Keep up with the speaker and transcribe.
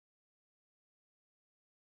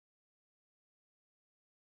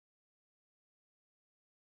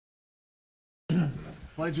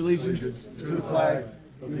pledge allegiance to the flag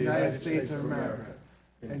of the United States of America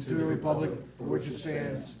and to the republic for which it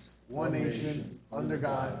stands, one nation, under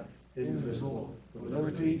God, indivisible, with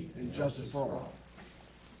liberty and justice for all.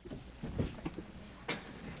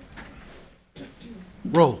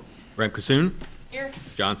 Roll. Rem Kassoon. Here.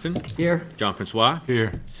 Johnson. Here. John Francois.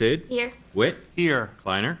 Here. Sid. Here. Witt. Here.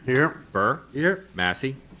 Kleiner. Here. Burr. Here.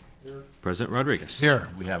 Massey. President Rodriguez. Here.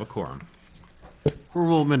 We have a quorum.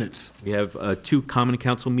 Approval of minutes. We have two common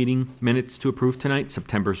council meeting minutes to approve tonight,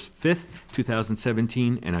 September 5th,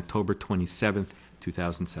 2017, and October 27th,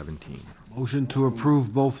 2017. Motion to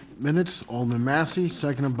approve both minutes. Alderman Massey,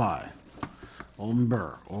 seconded by Alderman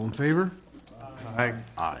Burr. All in favor? Aye.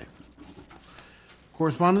 Aye.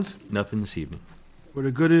 Correspondence? Nothing this evening. For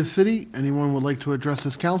the good of the city, anyone would like to address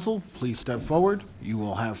this council, please step forward. You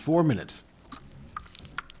will have 4 minutes.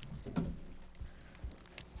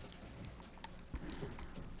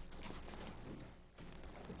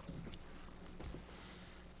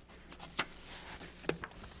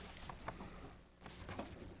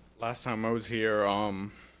 Last time I was here, I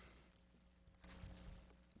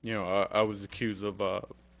was accused of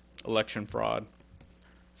election fraud.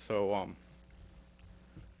 So,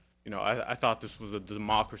 I thought this was a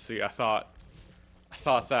democracy. I thought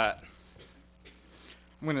that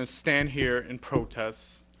I'm gonna stand here and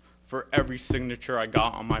protest for every signature I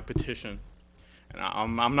got on my petition, and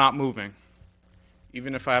I'm not moving,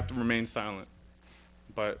 even if I have to remain silent.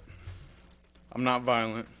 But I'm not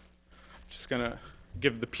violent. I'm just gonna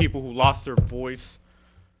give the people who lost their voice,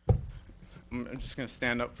 I'm just gonna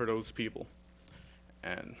stand up for those people.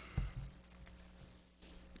 And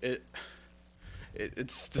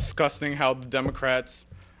it's disgusting how the Democrats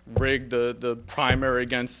rigged the primary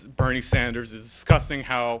against Bernie Sanders. It's disgusting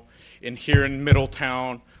how here in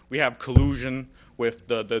Middletown we have collusion with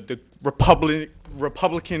the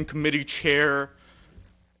Republican committee chair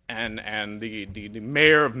and the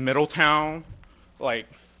mayor of Middletown. Like,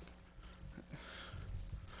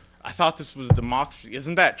 I thought this was democracy.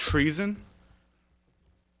 Isn't that treason?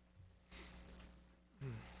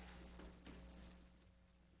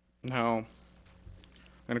 Now, I'm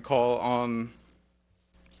going to call on,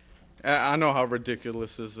 I know how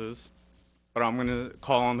ridiculous this is, but I'm going to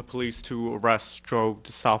call on the police to arrest Joe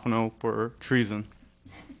DeStefano for treason.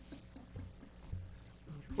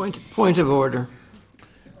 Point of order.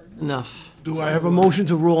 Enough. Do I have a motion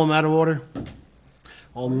to rule him out of order?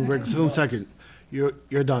 Alderman Rickson, second.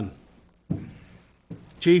 You're done.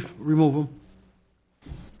 Chief, remove him.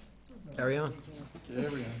 Carry on.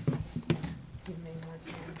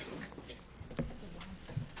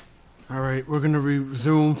 All right, we're going to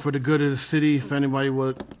resume for the good of the city. If anybody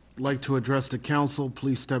would like to address the council,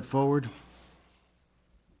 please step forward.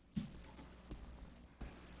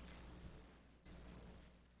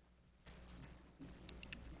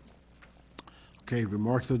 Okay,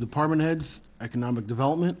 remarks of department heads, economic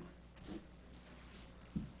development.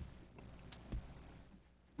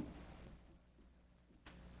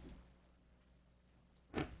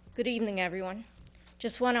 Good evening, everyone.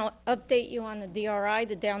 Just want to update you on the DRI,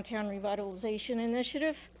 the Downtown Revitalization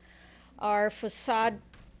Initiative. Our facade,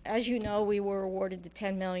 as you know, we were awarded the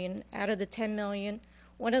 $10 million. Out of the $10 million,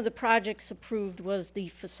 one of the projects approved was the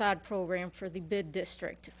facade program for the bid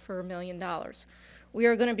district for $1 million. We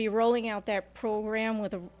are going to be rolling out that program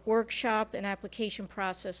with a workshop and application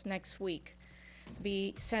process next week.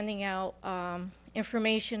 Be sending out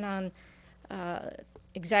information on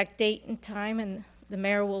exact date and time, and the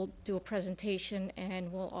mayor will do a presentation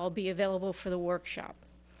and we'll all be available for the workshop.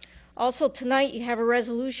 Also tonight you have a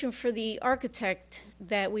resolution for the architect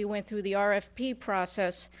that we went through the RFP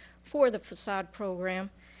process for the facade program,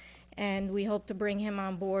 and we hope to bring him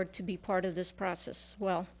on board to be part of this process as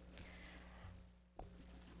well.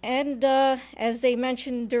 And as they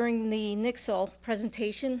mentioned during the Nixle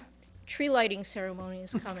presentation, tree lighting ceremony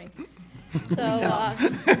is coming. So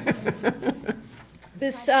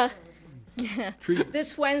this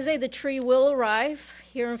Wednesday, the tree will arrive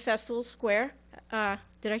here in Festival Square.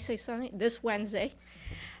 Did I say something? This Wednesday.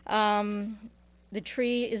 The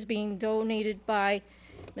tree is being donated by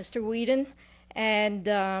Mr. Whedon, and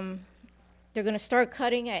they're going to start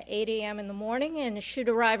cutting at 8 a.m. in the morning, and it should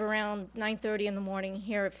arrive around 9:30 in the morning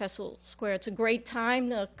here at Festival Square. It's a great time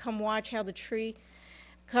to come watch how the tree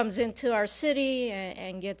comes into our city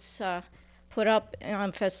and gets put up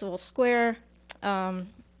on Festival Square.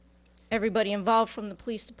 Everybody involved from the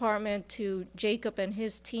police department to Jacob and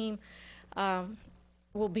his team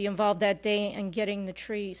will be involved that day in getting the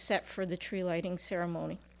tree set for the tree lighting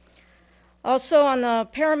ceremony. Also on the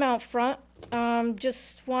Paramount front,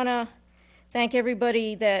 just want to thank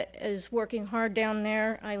everybody that is working hard down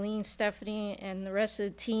there, Eileen, Stephanie, and the rest of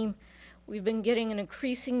the team. We've been getting an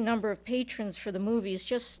increasing number of patrons for the movies.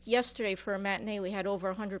 Just yesterday for a matinee, we had over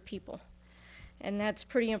 100 people. And that's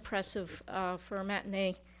pretty impressive for a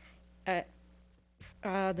matinee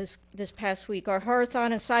this past week. Our Horathon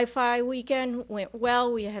and Sci-Fi weekend went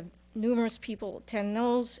well. We had numerous people attend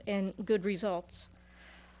those and good results.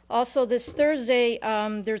 Also, this Thursday,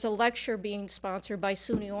 there's a lecture being sponsored by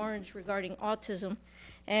SUNY Orange regarding autism,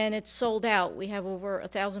 and it's sold out. We have over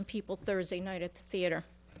 1,000 people Thursday night at the theater.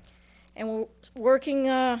 And we're working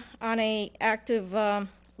on a active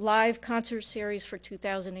live concert series for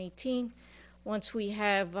 2018. Once we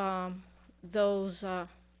have those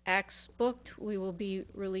acts booked, we will be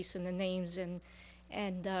releasing the names and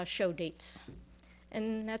show dates.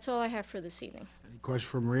 And that's all I have for this evening. Any question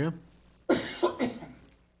for Maria? Thank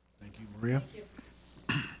you, Maria.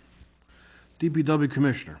 DPW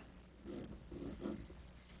Commissioner.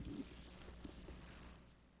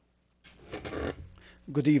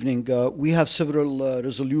 Good evening. We have several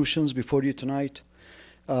resolutions before you tonight.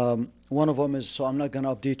 One of them is, so I'm not going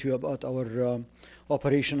to update you about our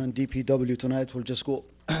operation on DPW tonight. We'll just go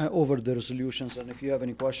over the resolutions, and if you have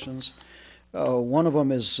any questions. One of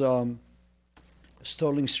them is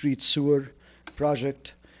Sterling Street Sewer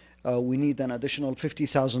Project. We need an additional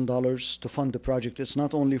 $50,000 to fund the project. It's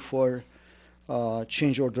not only for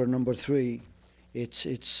change order number 3.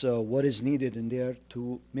 It's what is needed in there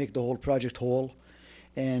to make the whole project whole.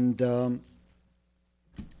 And the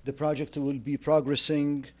project will be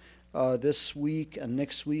progressing this week and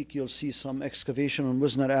next week. You'll see some excavation on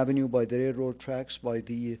Wisner Avenue by the railroad tracks, by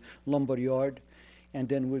the lumber yard. And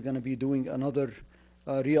then we're going to be doing another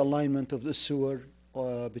realignment of the sewer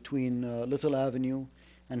between Little Avenue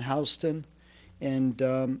and Houston. And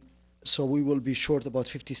so we will be short about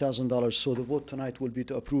 $50,000. So the vote tonight will be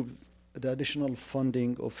to approve the additional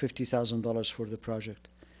funding of $50,000 for the project.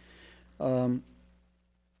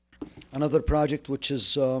 Another project, which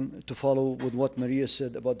is to follow with what Maria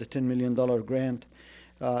said about the $10 million grant,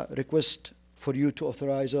 request for you to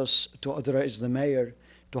authorize the mayor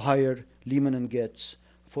to hire Lehman and Getz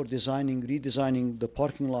for redesigning the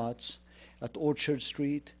parking lots at Orchard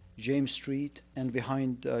Street, James Street, and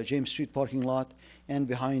behind James Street parking lot, and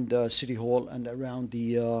behind City Hall and around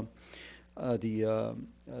the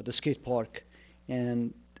skate park.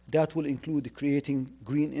 And that will include creating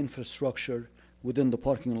green infrastructure within the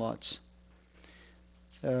parking lots.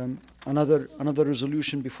 Another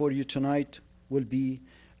resolution before you tonight will be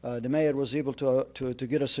the mayor was able to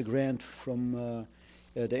get us a grant from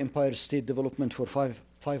the Empire State Development for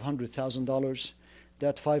 $500,000.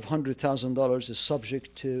 That $500,000 is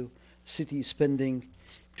subject to city spending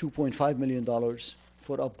 $2.5 million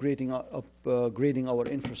for upgrading our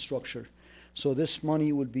infrastructure. So this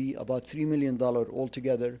money will be about $3 million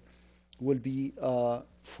altogether, will be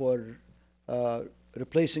for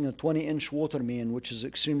replacing a 20-inch water main, which is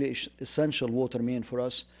extremely essential water main for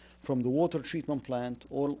us, from the water treatment plant,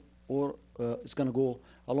 or it's going to go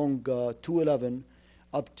along 211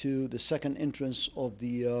 up to the second entrance of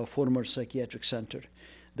the former psychiatric center.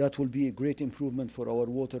 That will be a great improvement for our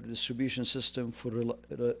water distribution system for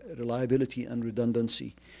reliability and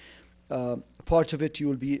redundancy. Part of it, you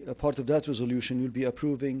will be a part of that resolution. You'll be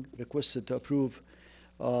requested to approve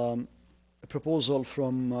a proposal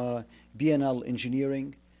from B&L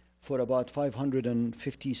Engineering for about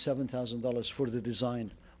 $557,000 for the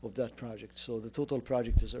design of that project. So the total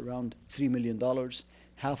project is around $3 million.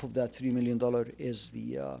 Half of that $3 million is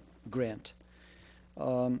the grant.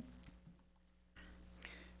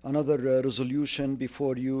 Another resolution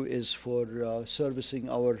before you is for servicing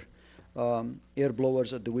our air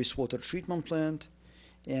blowers at the wastewater treatment plant.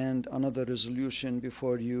 And another resolution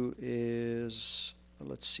before you is,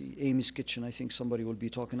 let's see, Amy's Kitchen. I think somebody will be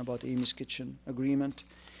talking about Amy's Kitchen agreement.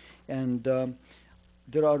 And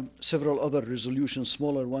there are several other resolutions,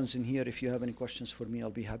 smaller ones in here. If you have any questions for me,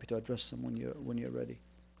 I'll be happy to address them when you're ready.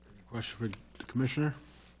 Any question for the Commissioner?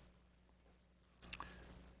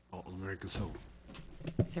 Alderman Castillo.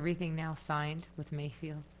 Is everything now signed with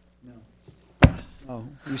Mayfield? No. No,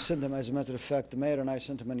 we sent them, as a matter of fact, the mayor and I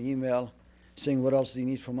sent him an email saying what else they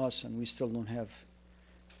need from us, and we still don't have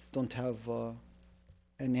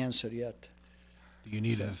an answer yet. Do you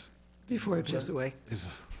need his Before he goes away.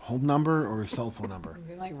 home number or his cell phone number? You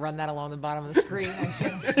can like run that along the bottom of the screen.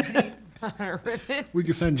 Actually. We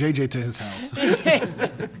could send JJ to his house.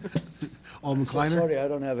 Alderman So Kleiner? sorry, I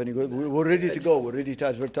don't have any good. We're ready to go. We're ready to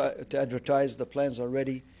advertise. The plans are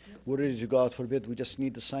ready. We're ready to go out for bid. We just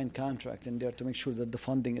need the signed contract in there to make sure that the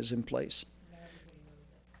funding is in place.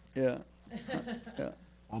 Yeah. Yeah.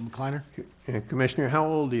 Alderman Kleiner? Commissioner, how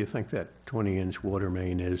old do you think that 20-inch water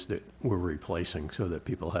main is that we're replacing, so that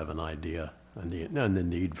people have an idea on the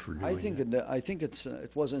need for doing that? I think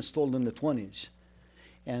it was installed in the 20s.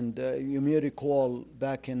 And you may recall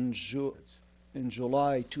back in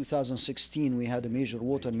July 2016, we had a major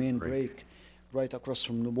water main break right across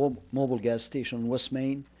from the mobile gas station in West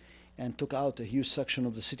Main, and took out a huge section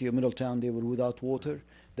of the city of Middletown. They were without water.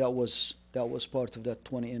 That was part of that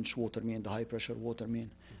 20-inch water main, the high-pressure water main.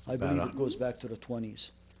 I believe it goes back to the 20s,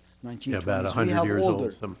 1920s. Yeah, about We 100 have years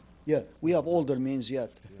older. old. Yeah, we have older mains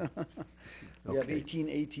yet. We have Okay.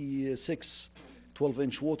 1886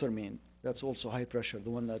 12-inch water main. That's also high pressure, the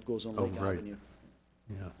one that goes on Oh, Lake right. Avenue.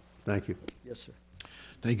 Yeah, thank you. Yes, sir.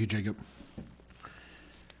 Thank you, Jacob.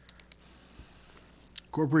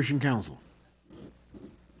 Corporation Counsel.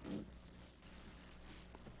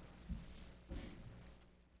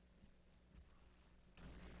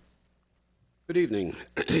 Good evening.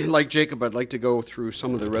 Like Jacob, I'd like to go through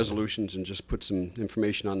some of the resolutions and just put some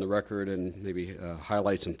information on the record and maybe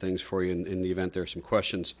highlight some things for you in the event there are some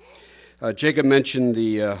questions. Jacob mentioned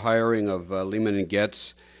the hiring of Lehman and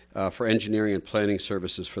Getz for engineering and planning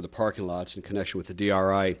services for the parking lots in connection with the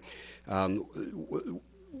DRI.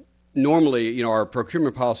 Normally, our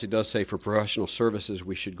procurement policy does say for professional services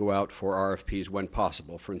we should go out for RFPs when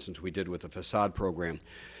possible. For instance, we did with the facade program.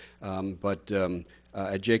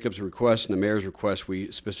 At Jacob's request and the mayor's request,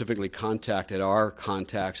 we specifically contacted our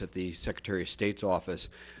contacts at the Secretary of State's office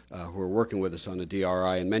who are working with us on the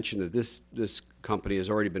DRI, and mentioned that this company has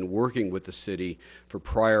already been working with the city for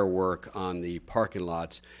prior work on the parking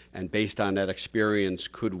lots, and based on that experience,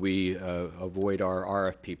 could we avoid our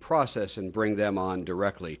RFP process and bring them on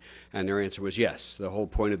directly? And their answer was yes. The whole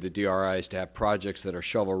point of the DRI is to have projects that are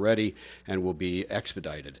shovel-ready and will be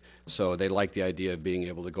expedited. So they like the idea of being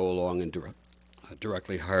able to go along and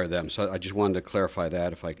directly hire them. So I just wanted to clarify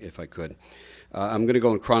that if I could. I'm going to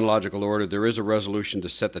go in chronological order. There is a resolution to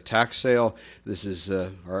set the tax sale. This is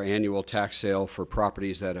our annual tax sale for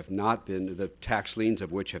properties that have not been, the tax liens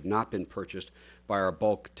of which have not been purchased by our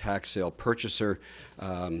bulk tax sale purchaser.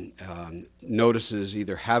 Notices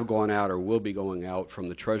either have gone out or will be going out from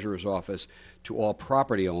the Treasurer's office to all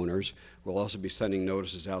property owners. We'll also be sending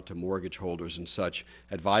notices out to mortgage holders and such,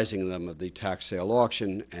 advising them of the tax sale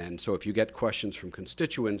auction. And so if you get questions from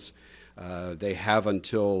constituents, they have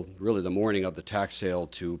until really the morning of the tax sale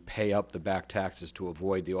to pay up the back taxes to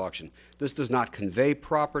avoid the auction. This does not convey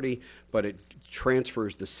property, but it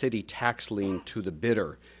transfers the city tax lien to the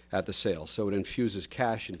bidder at the sale. So it infuses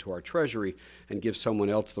cash into our treasury and gives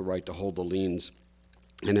someone else the right to hold the liens.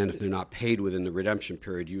 And then if they're not paid within the redemption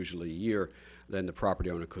period, usually a year, then the property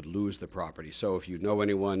owner could lose the property. So if you know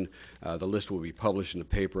anyone, the list will be published in the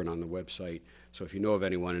paper and on the website. So if you know of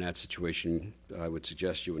anyone in that situation, I would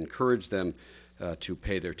suggest you encourage them to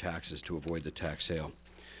pay their taxes to avoid the tax sale.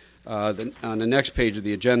 Then on the next page of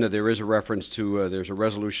the agenda, there is a reference to, there's a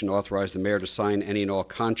resolution to authorize the mayor to sign any and all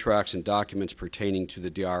contracts and documents pertaining to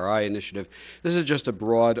the DRI initiative. This is just a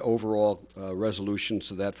broad overall resolution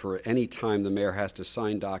so that for any time the mayor has to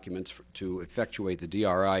sign documents to effectuate the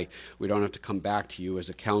DRI, we don't have to come back to you as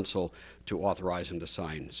a council to authorize him to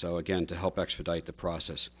sign. So again, to help expedite the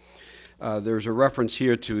process. There's a reference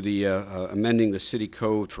here to the amending the city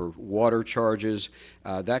code for water charges.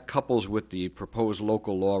 That couples with the proposed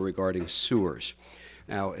local law regarding sewers.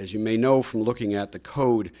 Now, as you may know from looking at the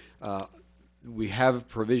code, we have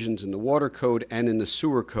provisions in the water code and in the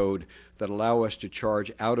sewer code that allow us to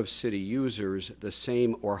charge out-of-city users the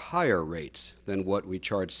same or higher rates than what we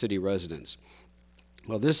charge city residents.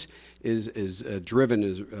 Well, this is driven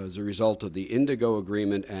as a result of the Indigo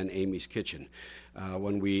Agreement and Amy's Kitchen.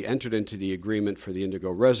 When we entered into the agreement for the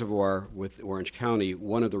Indigo Reservoir with Orange County,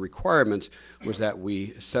 one of the requirements was that we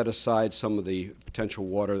set aside some of the potential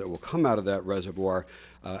water that will come out of that reservoir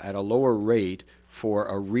at a lower rate for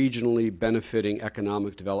a regionally benefiting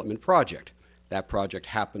economic development project. That project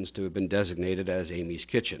happens to have been designated as Amy's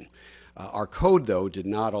Kitchen. Our code, though, did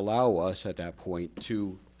not allow us at that point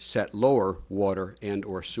to set lower water and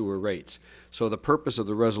or sewer rates. So the purpose of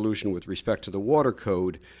the resolution with respect to the water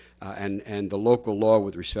code and the local law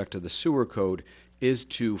with respect to the sewer code is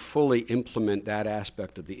to fully implement that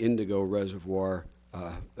aspect of the Indigo Reservoir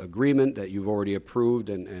agreement that you've already approved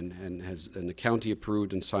and the county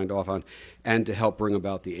approved and signed off on, and to help bring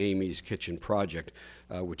about the Amy's Kitchen project,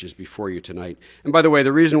 which is before you tonight. And by the way,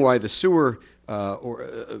 the reason why the sewer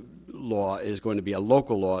law is going to be a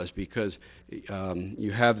local law is because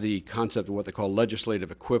you have the concept of what they call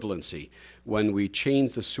legislative equivalency. When we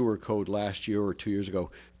changed the sewer code last year or 2 years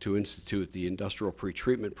ago to institute the industrial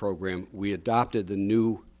pretreatment program, we adopted the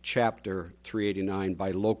new Chapter 389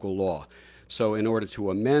 by local law. So in order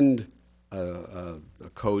to amend a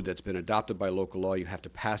code that's been adopted by local law, you have to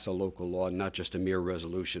pass a local law, not just a mere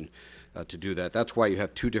resolution to do that. That's why you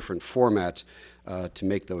have two different formats to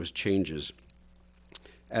make those changes.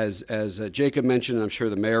 As Jacob mentioned, and I'm sure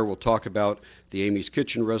the mayor will talk about, the Amy's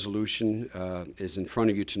Kitchen resolution is in front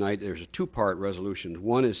of you tonight. There's a two-part resolution.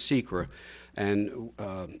 One is SECRA, and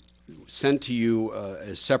sent to you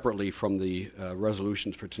as separately from the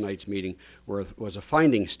resolutions for tonight's meeting was a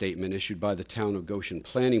finding statement issued by the Town of Goshen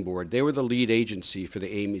Planning Board. They were the lead agency for the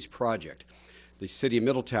Amy's project. The City of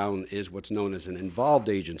Middletown is what's known as an involved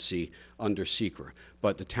agency under SECRA,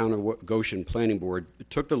 but the Town of Goshen Planning Board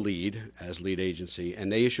took the lead as lead agency,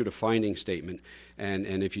 and they issued a finding statement.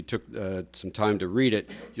 And if you took some time to read it,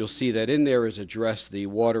 you'll see that in there is addressed the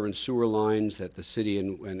water and sewer lines that the city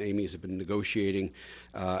and Amy's have been negotiating,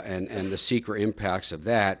 and the SECRA impacts of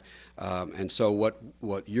that. And so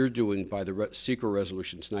what you're doing by the SECRA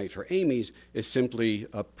resolution tonight for Amy's is simply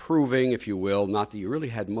approving, if you will, not that you really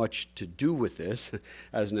had much to do with this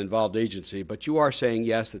as an involved agency, but you are saying,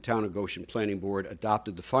 yes, the Town of Goshen Planning Board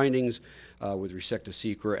adopted the findings with respect to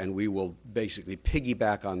SECRA, and we will basically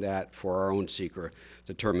piggyback on that for our own SECRA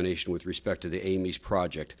determination with respect to the Amy's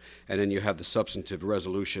project. And then you have the substantive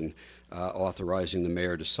resolution authorizing the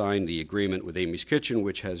mayor to sign the agreement with Amy's Kitchen,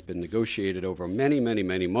 which has been negotiated over many, many,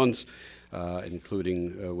 many months,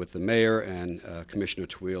 including with the mayor and Commissioner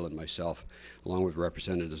Tweel and myself, along with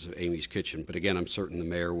representatives of Amy's Kitchen. But again, I'm certain the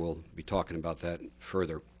mayor will be talking about that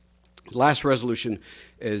further. The last resolution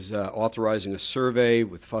is authorizing a survey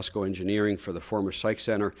with Fusco Engineering for the former Psych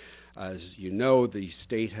Center. As you know, the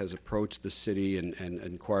state has approached the city and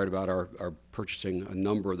inquired about our purchasing a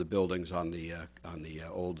number of the buildings on the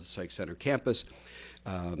old Psych Center campus.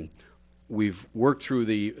 We've worked through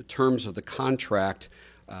the terms of the contract,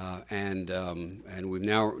 and we've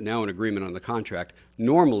now in agreement on the contract.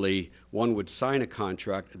 Normally, one would sign a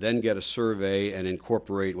contract, then get a survey and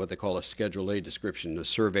incorporate what they call a Schedule A description, the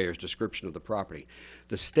surveyor's description of the property.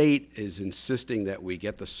 The state is insisting that we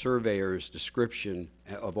get the surveyor's description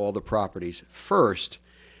of all the properties first,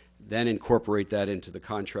 then incorporate that into the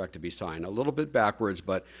contract to be signed. A little bit backwards,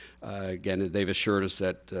 but again, they've assured us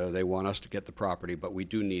that they want us to get the property, but we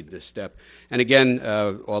do need this step. And again,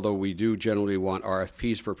 although we do generally want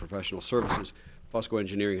RFPs for professional services, Fusco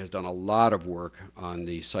Engineering has done a lot of work on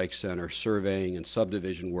the Psych Center surveying and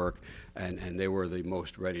subdivision work, and they were the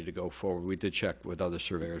most ready to go forward. We did check with other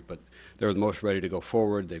surveyors, but they're the most ready to go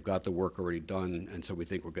forward. They've got the work already done, and so we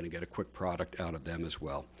think we're going to get a quick product out of them as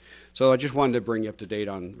well. So I just wanted to bring you up to date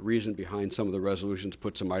on the reason behind some of the resolutions,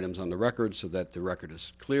 put some items on the record so that the record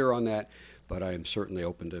is clear on that, but I am certainly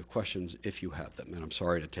open to questions if you have them, and I'm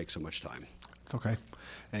sorry to take so much time. It's okay.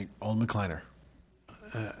 And Alderman Kleiner.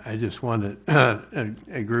 I just want to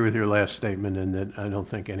agree with your last statement in that I don't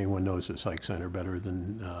think anyone knows the Psych Center better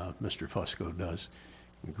than Mr. Fusco does.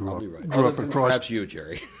 He Probably right. grew Other up than across. perhaps you,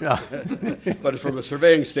 Jerry. Yeah. But from a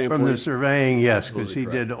surveying standpoint. From the surveying, yes, because he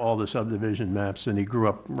Absolutely did all the subdivision maps, and he grew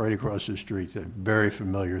up right across the street. They're very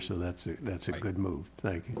familiar, so that's a good move.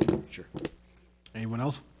 Thank you. Sure. Anyone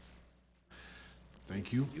else?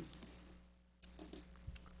 Thank you.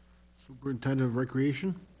 Superintendent of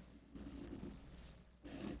Recreation?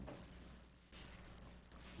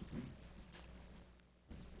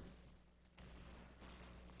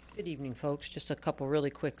 Good evening, folks. Just a couple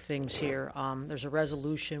really quick things here. There's a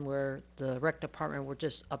resolution where the rec department, we're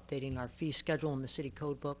just updating our fee schedule in the city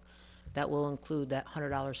code book. That will include that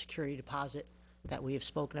 $100 security deposit that we have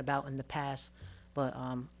spoken about in the past. But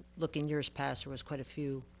looking years past, there was quite a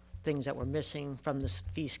few things that were missing from this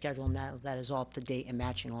fee schedule, and that is all up to date and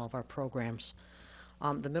matching all of our programs.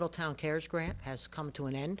 The Middletown Cares Grant has come to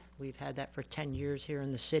an end. We've had that for 10 years here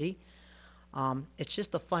in the city. It's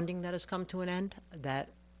just the funding that has come to an end. That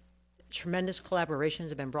tremendous collaborations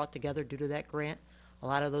have been brought together due to that grant. A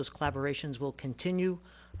lot of those collaborations will continue.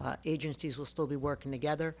 Agencies will still be working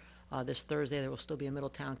together. This Thursday, there will still be a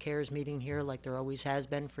Middletown Cares meeting here like there always has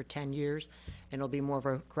been for 10 years, and it'll be more of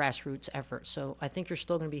a grassroots effort. So I think you're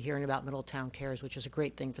still going to be hearing about Middletown Cares, which is a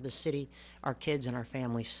great thing for the city, our kids, and our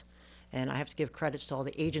families. And I have to give credits to all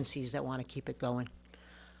the agencies that want to keep it going.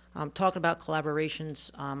 Talking about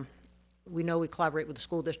collaborations, we know we collaborate with the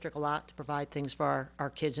school district a lot to provide things for our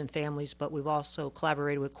kids and families, but we've also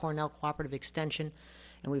collaborated with Cornell Cooperative Extension,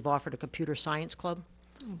 and we've offered a computer science club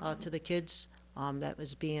to the kids. That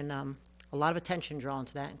was being a lot of attention drawn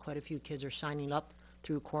to that, and quite a few kids are signing up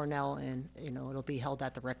through Cornell, and it'll be held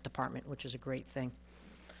at the rec department, which is a great thing.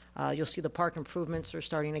 You'll see the park improvements are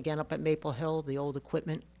starting again up at Maple Hill. The old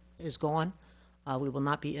equipment is gone. We will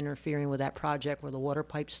not be interfering with that project where the water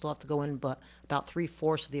pipes still have to go in, but about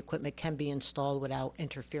 3/4 of the equipment can be installed without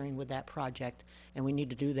interfering with that project. And we need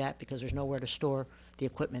to do that because there's nowhere to store the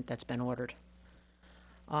equipment that's been ordered.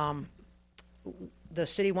 The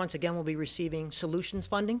city, once again, will be receiving solutions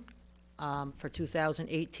funding for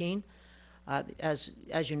 2018.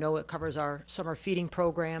 As you know, it covers our summer feeding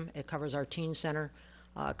program, it covers our teen center,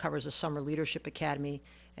 it covers the summer leadership academy,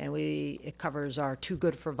 and it covers our Too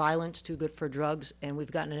Good for Violence, Too Good for Drugs, and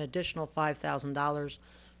we've gotten an additional $5,000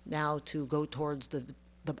 now to go towards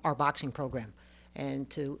our boxing program and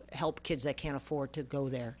to help kids that can't afford to go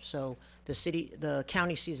there. So the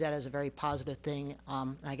county sees that as a very positive thing.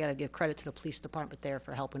 I got to give credit to the police department there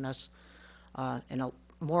for helping us, and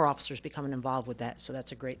more officers becoming involved with that. So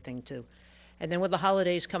that's a great thing too. And then with the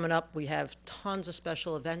holidays coming up, we have tons of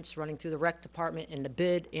special events running through the rec department and the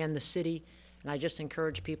bid and the city. And I just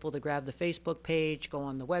encourage people to grab the Facebook page, go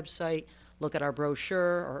on the website, look at our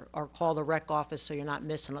brochure, or call the rec office so you're not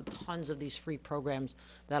missing tons of these free programs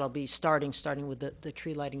that'll be starting with the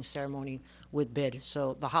tree lighting ceremony with bid.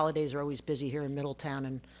 So the holidays are always busy here in Middletown,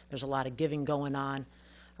 and there's a lot of giving going on.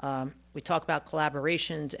 We talk about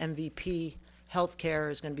collaborations. MVP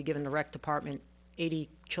Healthcare is going to be giving the rec department 80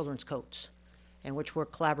 children's coats, in which we're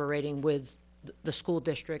collaborating with the school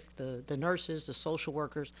district, the nurses, the social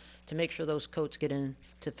workers, to make sure those coats get in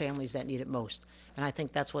to families that need it most. And I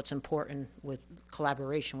think that's what's important with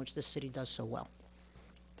collaboration, which this city does so well.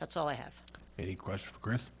 That's all I have. Any questions for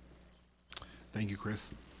Chris? Thank you,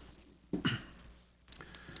 Chris.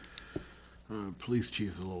 Police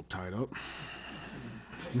chief is a little tied up.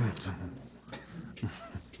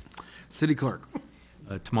 City clerk.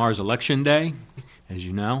 Tomorrow's Election Day, as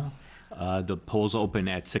you know. The polls open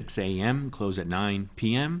at 6 a.m., close at 9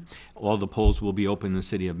 p.m. All the polls will be open in the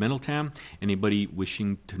city of Middletown. Anybody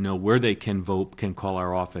wishing to know where they can vote can call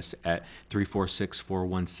our office at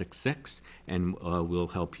 346-4166, and we'll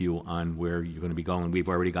help you on where you're going to be going. We've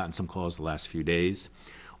already gotten some calls the last few days.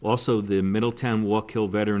 Also, the Middletown Walk-Hill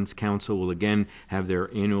Veterans Council will again have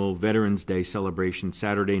their annual Veterans Day celebration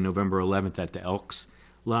Saturday, November 11th at the Elks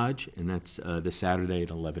Lodge, and that's this Saturday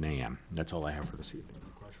at 11 a.m. That's all I have for this evening.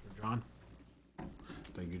 Question for John?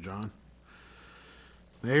 Thank you, John.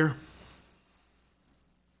 Mayor?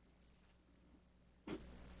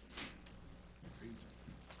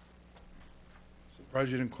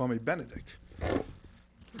 Surprised you didn't call me Benedict. Right?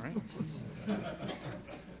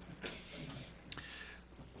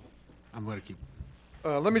 I'm going to keep.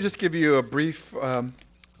 Let me just give you a brief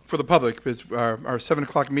for the public, because our 7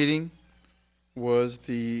 o'clock meeting was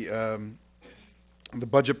the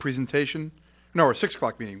budget presentation. No, our 6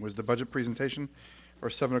 o'clock meeting was the budget presentation. Our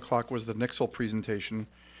 7 o'clock was the Nixle presentation.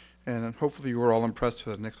 And hopefully you were all impressed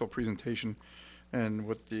with the Nixle presentation and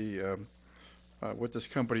what this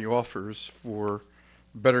company offers for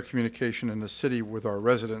better communication in the city with our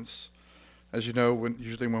residents. As you know,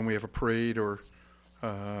 usually when we have a parade or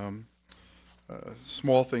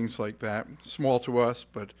small things like that, small to us,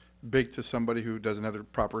 but big to somebody who doesn't have the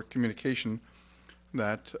proper communication,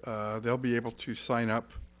 that they'll be able to sign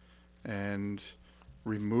up and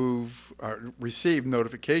receive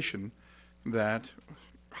notification that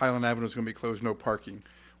Highland Avenue is going to be closed, no parking,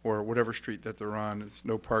 or whatever street that they're on, it's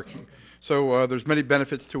no parking. So there's many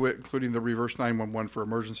benefits to it, including the reverse 911 for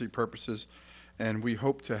emergency purposes, and we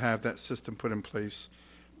hope to have that system put in place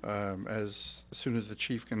as soon as the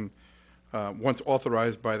chief can, once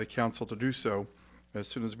authorized by the council to do so, as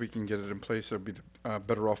soon as we can get it in place, it'll be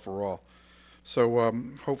better off for all. So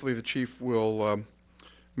hopefully the chief will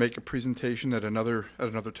make a presentation at another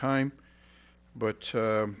time, but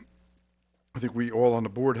I think we all on the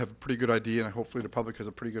board have a pretty good idea, and hopefully the public has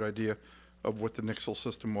a pretty good idea of what the Nixle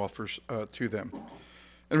system offers to them.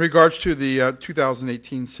 In regards to the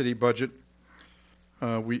 2018 city budget,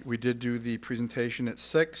 we did do the presentation at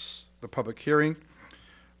 6, the public hearing.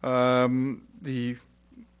 Give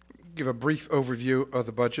a brief overview of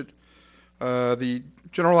the budget. The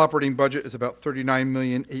general operating budget is about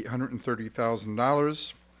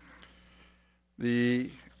 $39,830,000. The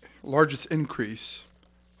largest increase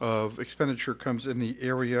of expenditure comes in the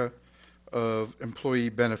area of employee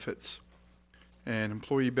benefits. And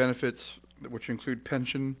employee benefits, which include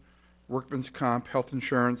pension, workman's comp, health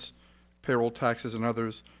insurance, payroll taxes, and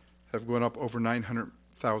others, have gone up over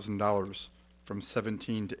 $900,000 from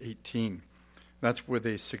 17 to 18. That's with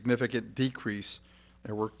a significant decrease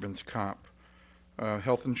in workman's comp.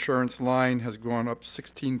 Health insurance line has gone up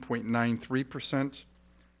 16.93%,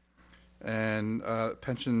 and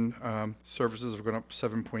pension services have gone up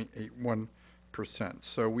 7.81%.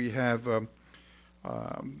 So we have, out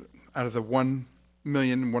of the $1.1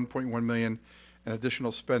 million in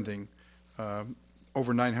additional spending,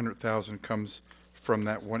 over 900,000 comes from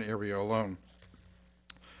that one area alone.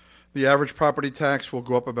 The average property tax will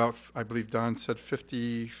go up about, I believe Don said,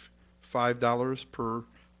 $55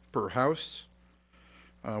 per house.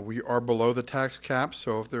 We are below the tax cap,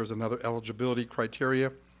 so if there's another eligibility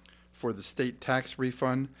criteria for the state tax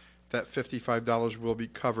refund, that $55 will be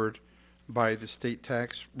covered by the state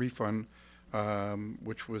tax refund,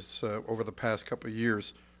 which was over the past couple of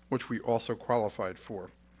years, which we also qualified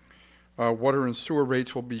for. Water and sewer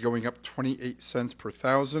rates will be going up 28 cents per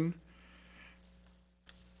thousand.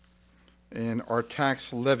 And our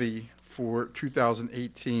tax levy for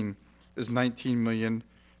 2018 is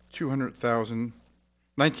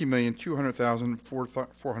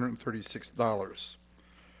 $19,200,436.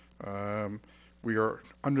 We are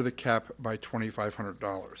under the cap by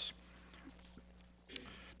 $2,500.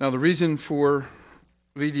 Now, the reason for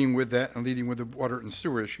leading with that and leading with the water and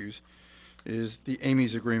sewer issues is the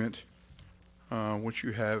Amy's agreement, which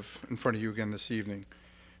you have in front of you again this evening.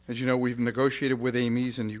 As you know, we've negotiated with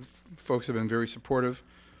Amy's, and you folks have been very supportive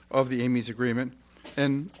of the Amy's agreement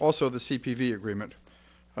and also the CPV agreement.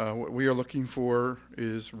 What we are looking for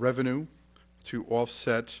is revenue to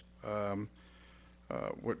offset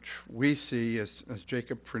what we see, as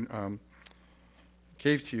Jacob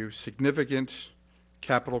gave to you, significant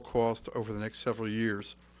capital costs over the next several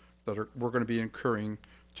years that we're going to be incurring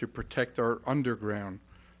to protect our underground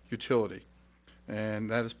utility. And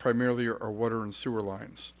that is primarily our water and sewer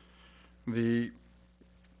lines. The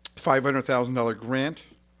 $500,000 grant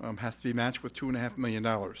has to be matched with $2.5 million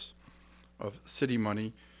of city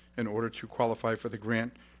money in order to qualify for the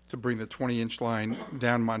grant to bring the 20-inch line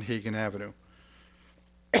down Monhagan Avenue.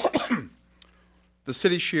 The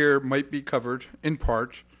city share might be covered in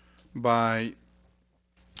part by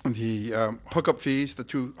the hookup fees, the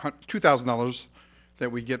 $2,000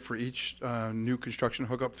 that we get for each new construction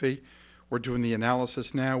hookup fee. We're doing the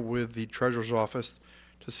analysis now with the treasurer's office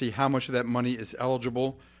to see how much of that money is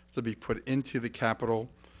eligible to be put into the capital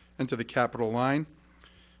line.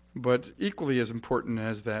 But equally as important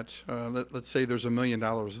as that, let's say there's $1 million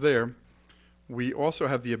there, we also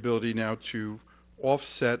have the ability now to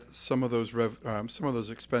offset some of those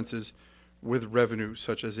expenses with revenue,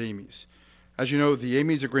 such as Amy's. As you know, the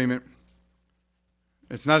Amy's agreement,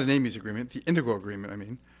 it's not an Amy's agreement, the Indigo agreement, I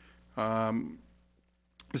mean,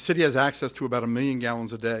 the city has access to about 1 million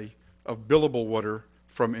gallons a day of billable water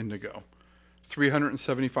from Indigo.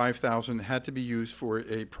 375,000 had to be used for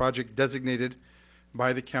a project designated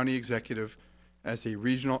by the county executive as a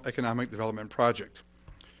regional economic development project.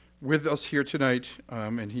 With us here tonight,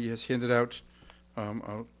 and he has handed out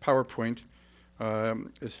a PowerPoint,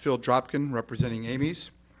 is Phil Dropkin, representing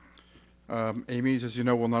Amy's. Amy's, as you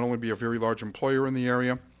know, will not only be a very large employer in the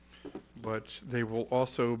area, but they will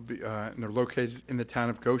also be, and they're located in the town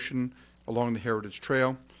of Goshen along the Heritage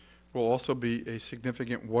Trail, will also be a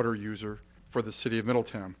significant water user for the city of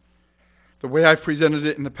Middletown. The way I've presented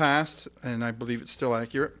it in the past, and I believe it's still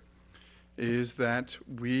accurate, is that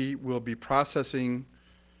we will be processing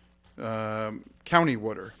county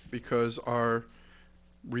water because our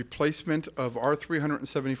replacement of our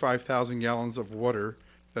 375,000 gallons of water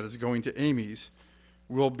that is going to Amy's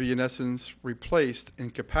will be in essence replaced in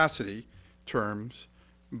capacity terms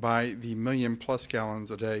by the 1 million+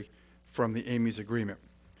 gallons a day from the Amy's agreement.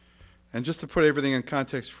 And just to put everything in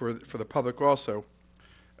context for the public also,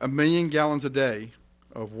 1 million gallons a day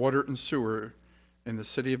of water and sewer in the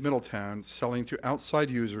city of Middletown selling to outside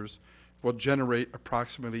users will generate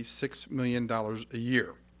approximately $6 million a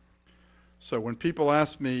year. So when people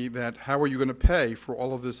ask me that, how are you going to pay for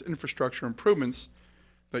all of this infrastructure improvements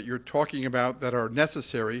that you're talking about that are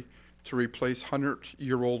necessary to replace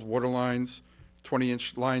 100-year-old water lines,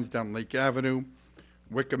 20-inch lines down Lake Avenue,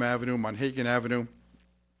 Wickham Avenue, Monhagan Avenue,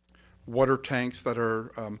 water tanks that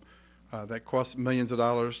are that cost millions of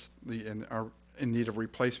dollars and are in need of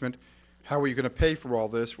replacement. How are you going to pay for all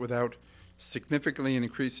this without significantly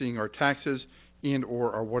increasing our taxes and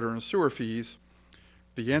or our water and sewer fees?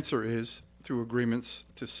 The answer is through agreements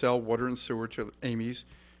to sell water and sewer to Amy's,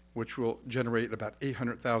 which will generate about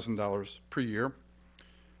 $800,000 per year.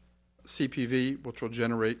 CPV, which will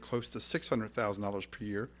generate close to $600,000 per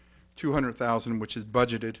year. $200,000, which is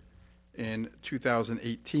budgeted in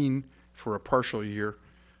 2018 for a partial year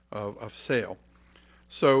of sale.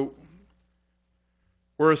 So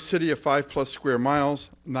we're a city of 5+ square miles.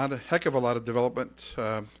 Not a heck of a lot of development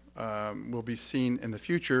will be seen in the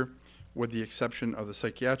future, with the exception of the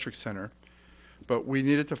psychiatric center. But we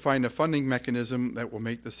needed to find a funding mechanism that will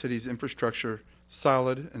make the city's infrastructure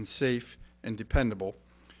solid and safe and dependable.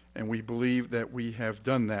 And we believe that we have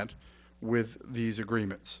done that with these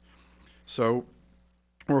agreements. So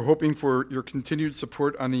We're hoping for your continued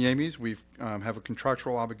support on the Amies. We have a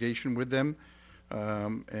contractual obligation with them,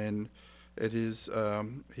 and it is a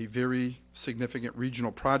very significant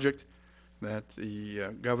regional project that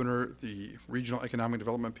the governor, the regional economic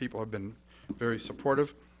development people have been very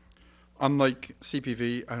supportive. Unlike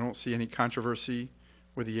CPV, I don't see any controversy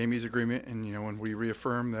with the Amies agreement, and when we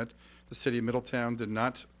reaffirm that the city of Middletown did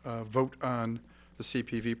not vote on the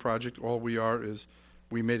CPV project, all we are is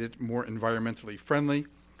we made it more environmentally friendly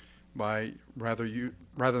by rather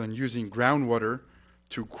than using groundwater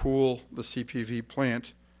to cool the CPV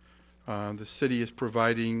plant. The city is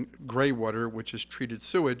providing gray water, which is treated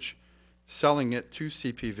sewage, selling it to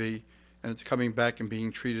CPV, and it's coming back and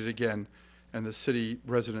being treated again, and the city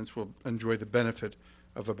residents will enjoy the benefit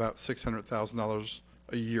of about $600,000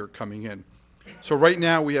 a year coming in. So right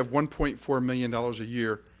now, we have $1.4 million a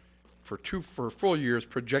year for full years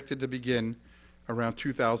projected to begin around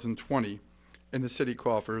 2020 in the city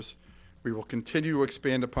coffers. We will continue to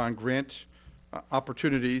expand upon grant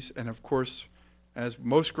opportunities, and of course, as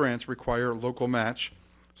most grants require local match,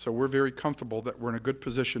 so we're very comfortable that we're in a good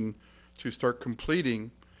position to start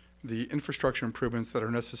completing the infrastructure improvements that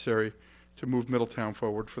are necessary to move Middletown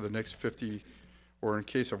forward for the next 50, or in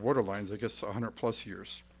case of water lines, I guess 100 plus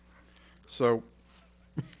years. So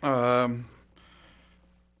I'd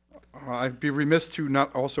be remiss to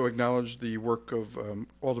not also acknowledge the work of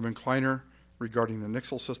Alderman Kleiner regarding the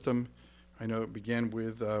Nixle system. I know it began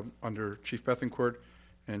with under Chief Bethencourt,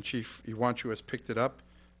 and Chief Iwanchu has picked it up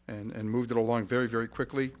and moved it along very, very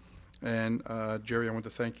quickly. And Jerry, I want to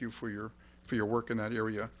thank you for your work in that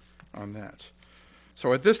area on that.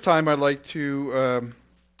 So at this time, I'd like to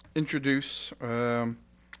introduce Phil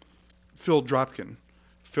Dropkin.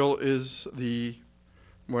 Phil is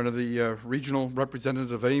one of the regional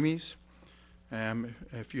representatives of Amies.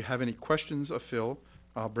 If you have any questions of Phil,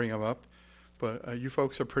 I'll bring them up. But you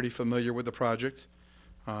folks are pretty familiar with the project.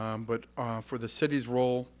 But for the city's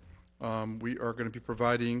role, we are going to be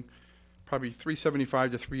providing probably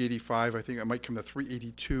 $375 to $385. I think it might come to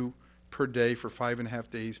 $382 per day for 5.5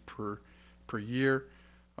 days per year.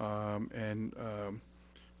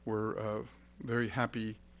 We're very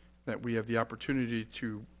happy that we have the opportunity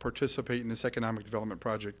to participate in this economic development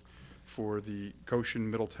project for the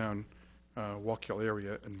Goshen, Middletown, Wallkill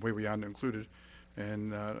area, and way beyond included,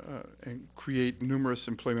 and create numerous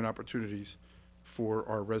employment opportunities for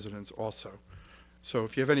our residents also. So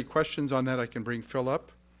if you have any questions on that, I can bring Phil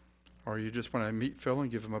up, or you just want to meet Phil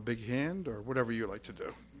and give him a big hand, or whatever you like to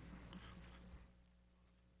do.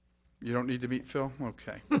 You don't need to meet Phil?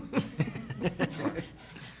 Okay.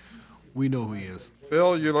 We know who he is.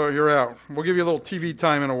 Phil, you're out. We'll give you a little TV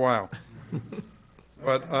time in a while.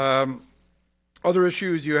 But other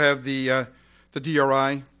issues, you have the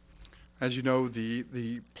DRI. As you know,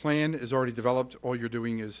 the plan is already developed. All you're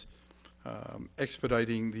doing is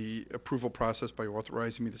expediting the approval process by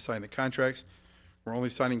authorizing me to sign the contracts. We're only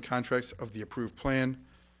signing contracts of the approved plan.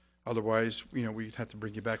 Otherwise, we'd have to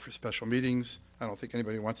bring you back for special meetings. I don't think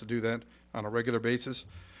anybody wants to do that on a regular basis.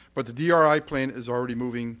 But the DRI plan is already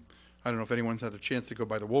moving. I don't know if anyone's had a chance to go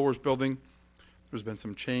by the Woolworths building. There's been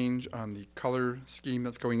some change on the color scheme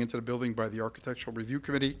that's going into the building by the Architectural Review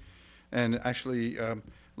Committee, and actually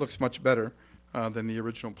looks much better than the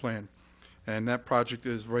original plan. And that project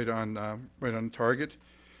is right on target.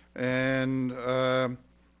 And I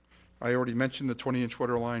already mentioned the 20-inch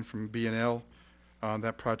water line from B&L.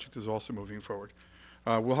 That project is also moving forward.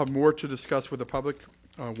 We'll have more to discuss with the public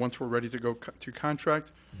once we're ready to go to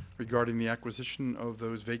contract regarding the acquisition of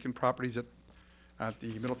those vacant properties at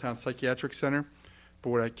the Middletown Psychiatric Center. But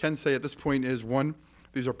what I can say at this point is, one,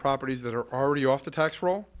 these are properties that are already off the tax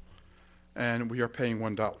roll, and we are paying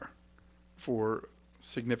 $1 for a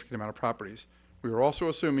significant amount of properties. We are also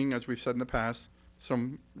assuming, as we've said in the past,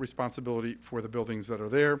 some responsibility for the buildings that are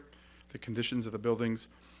there, the conditions of the buildings,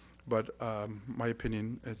 but my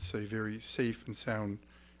opinion, it's a very safe and sound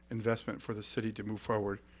investment for the city to move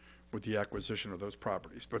forward with the acquisition of those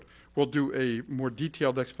properties. But we'll do a more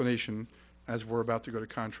detailed explanation as we're about to go to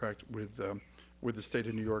contract with the state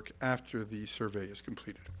of New York after the survey is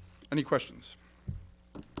completed. Any questions?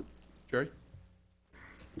 Jerry?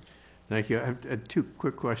 Thank you. I have two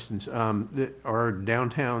quick questions. Our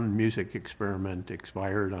downtown music experiment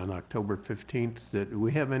expired on October 15th. Do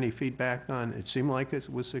we have any feedback on? It seemed like it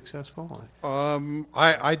was successful.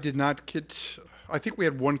 I did not get, I think we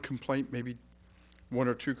had one complaint, maybe one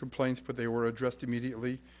or two complaints, but they were addressed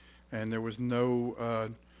immediately, and there was no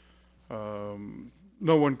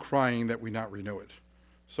one crying that we not renew it.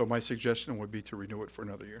 So my suggestion would be to renew it for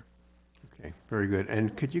another year. Okay, very good.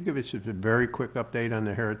 And could you give us a very quick update on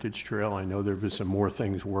the Heritage Trail? I know there was some more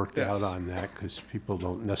things worked out Yes. on that because people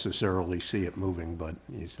don't necessarily see it moving, but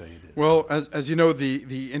you say it is. Well, as you know,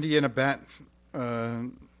 the Indiana bat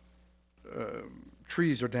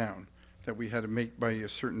trees are down that we had to make by a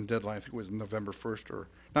certain deadline. I think it was November 1st or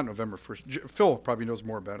not November 1st. Phil probably knows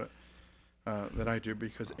more about it than I do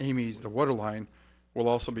because Amy's, the water line, will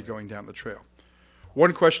also be going down the trail.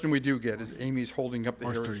 One question we do get is Amy's holding up the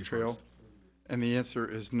March Heritage 31st. Trail? And the answer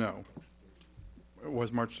is no. It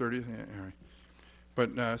was March 30th? Yeah, all right.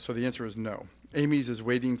 But, so the answer is no. Amy's is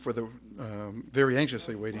waiting for the, very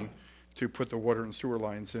anxiously waiting to put the water and sewer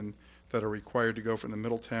lines in that are required to go from the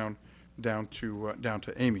Middletown down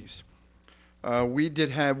to Amy's. We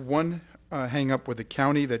did have one hang-up with the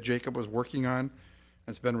county that Jacob was working on.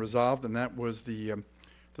 It's been resolved, and that was the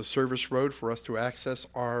service road for us to access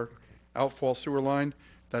our outfall sewer line.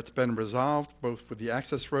 That's been resolved, both with the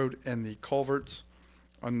access road and the culverts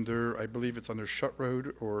under, I believe it's under Shutt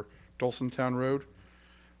Road or Dolsontown Road.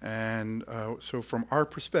 And so from our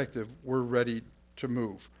perspective, we're ready to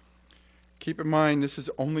move. Keep in mind, this is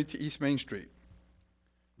only to East Main Street.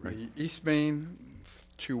 Right. The East Main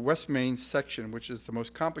to West Main section, which is the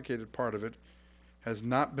most complicated part of it, has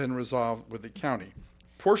not been resolved with the county.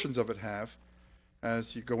 Portions of it have,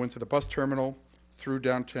 as you go into the bus terminal, through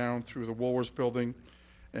downtown, through the Woolworths building,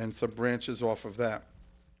 and some branches off of that.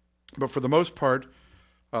 But for the most part,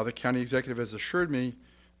 the county executive has assured me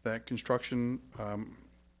that construction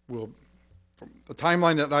will, from the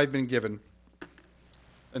timeline that I've been given,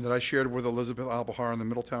 and that I shared with Elizabeth Albahar and the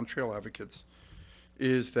Middletown Trail Advocates,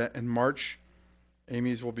 is that in March,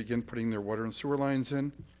 Amy's will begin putting their water and sewer lines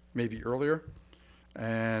in, maybe earlier,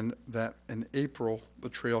 and that in April, the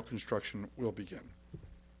trail construction will begin.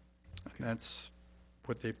 And that's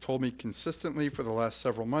what they've told me consistently for the last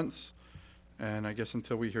several months, and I guess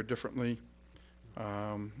until we hear differently,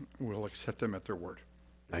 we'll accept them at their word.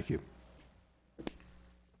 Thank you.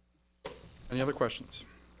 Any other questions?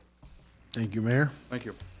 Thank you, Mayor. Thank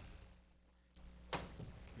you.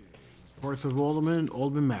 Fourth of Alderman,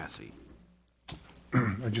 Alderman Massey.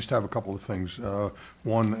 I just have a couple of things.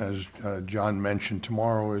 One, as John mentioned,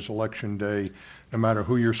 tomorrow is Election Day. No matter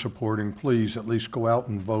who you're supporting, please at least go out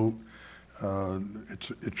and vote.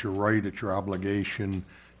 It's your right, it's your obligation.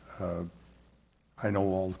 I know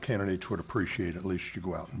all candidates would appreciate at least you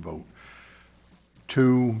go out and vote.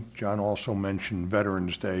 Two, John also mentioned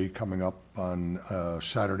Veterans Day coming up on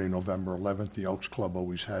Saturday, November 11th. The Elks Club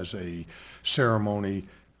always has a ceremony.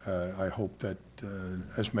 I hope that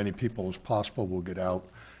as many people as possible will get out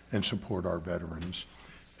and support our veterans.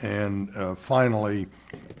 And finally,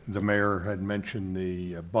 the mayor had mentioned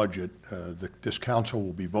the budget. This council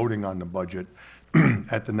will be voting on the budget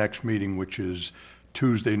at the next meeting, which is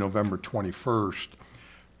Tuesday, November 21st.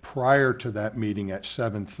 Prior to that meeting at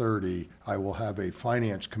 7:30, I will have a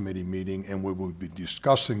finance committee meeting and we will be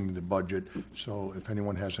discussing the budget. So if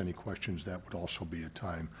anyone has any questions, that would also be a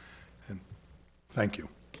time. And thank you.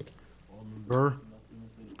 Alderman Burr.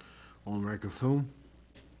 Alderman Rakothum.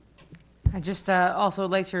 I just also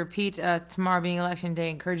would like to repeat, tomorrow being Election Day,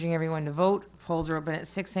 encouraging everyone to vote. Polls are open at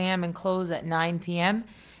 6 a.m. and close at 9 p.m.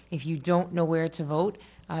 If you don't know where to vote,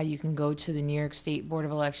 you can go to the New York State Board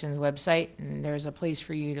of Elections website, and there's a place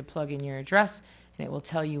for you to plug in your address, and it will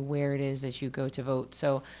tell you where it is that you go to vote.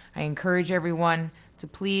 So I encourage everyone to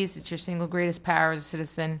please, it's your single greatest power as a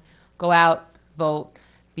citizen, go out, vote,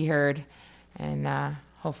 be heard, and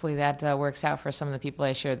hopefully that works out for some of the people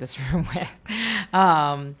I shared this room with.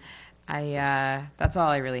 That's all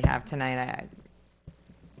I really have tonight.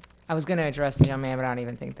 I was going to address the young man, but I don't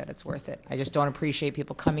even think that it's worth it. I just don't appreciate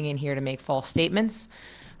people coming in here to make false statements.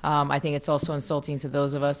 I think it's also insulting to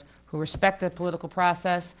those of us who respect the political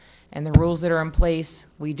process and the rules that are in place.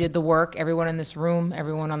 We did the work. Everyone in this room,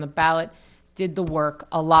 everyone on the ballot did the work,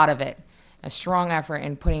 a lot of it. A strong effort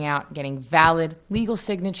in putting out, getting valid legal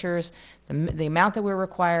signatures, the amount that were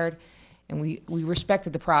required, and we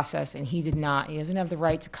respected the process, and he did not. He doesn't have the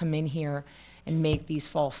right to come in here and make these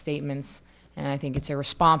false statements, and I think it's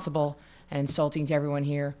irresponsible and insulting to everyone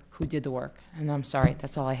here who did the work. And I'm sorry,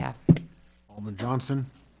 that's all I have. Alderman Johnson.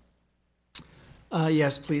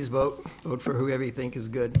 Yes, please vote. Vote for whoever you think is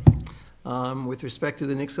good. With respect to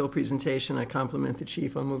the Nix Hill presentation, I compliment the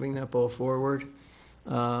chief on moving that ball forward.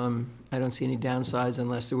 I don't see any downsides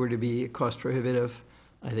unless there were to be cost prohibitive.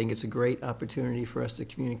 I think it's a great opportunity for us to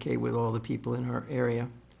communicate with all the people in our area.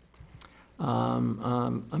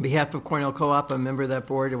 On behalf of Cornell Co-op, I'm a member of that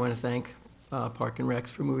board. I want to thank Park and Recs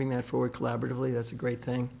for moving that forward collaboratively. That's a great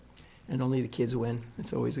thing. And only the kids win.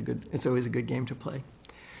 It's always a good game to play.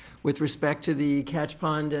 With respect to the catch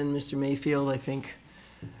pond and Mr. Mayfield, I think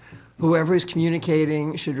Whoever is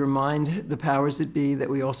communicating should remind the powers that be that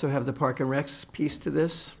we also have the Park and Recs piece to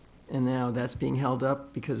this, and now that's being held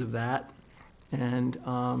up because of that. And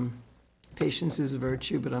patience is a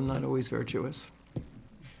virtue, but I'm not always virtuous.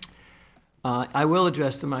 I will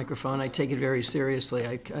address the microphone. I take it very seriously.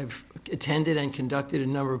 I've attended and conducted a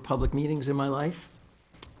number of public meetings in my life,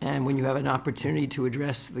 and when you have an opportunity to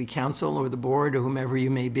address the council or the board or whomever you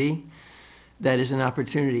may be, that is an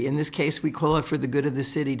opportunity. In this case, we call it for the good of the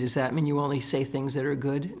city. Does that mean you only say things that are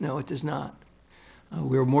good? No, it does not.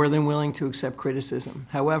 We're more than willing to accept criticism.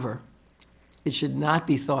 However, it should not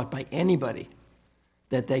be thought by anybody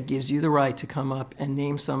that that gives you the right to come up and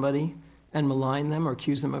name somebody and malign them or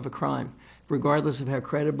accuse them of a crime, regardless of how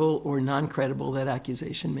credible or non-credible that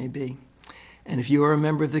accusation may be. And if you are a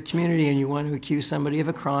member of the community and you want to accuse somebody of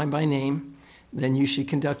a crime by name, then you should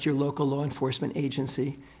conduct your local law enforcement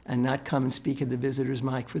agency and not come and speak at the visitor's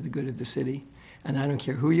mic for the good of the city. And I don't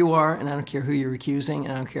care who you are, and I don't care who you're accusing,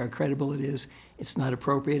 and I don't care how credible it is. It's not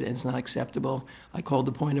appropriate, and it's not acceptable. I called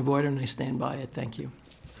the point of order, and I stand by it. Thank you.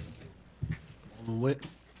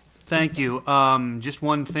 Thank you. Just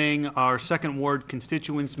one thing, our second ward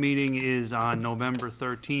constituents meeting is on November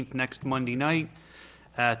 13th, next Monday night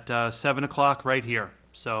at 7 o'clock right here.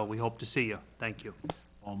 So we hope to see you. Thank you.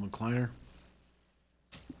 Alderman Kleiner.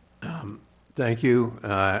 Thank you.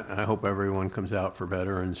 I hope everyone comes out for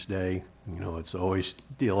Veterans Day. You know, it's always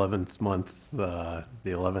the 11th month, the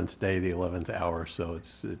 11th day, the 11th hour, so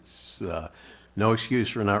it's no excuse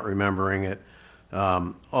for not remembering it.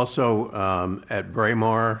 Also, at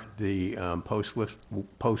Braemar, the Post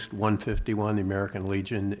 151, the American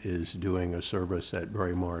Legion, is doing a service at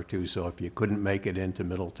Braemar too, so if you couldn't make it into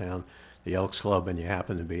Middletown, the Elks Club, and you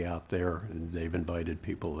happen to be out there, and they've invited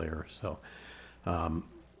people there, so.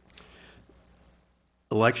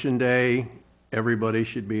 Election day, everybody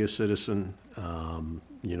should be a citizen.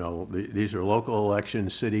 You know, these are local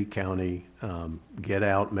elections, city, county. Get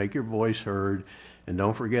out, make your voice heard, and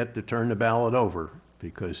don't forget to turn the ballot over,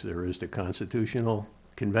 because there is the Constitutional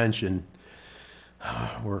Convention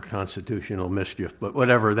or constitutional mischief, but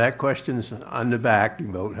whatever, that question's on the back.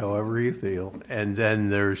 You vote however you feel. And then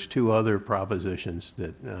there's two other propositions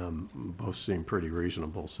that both seem pretty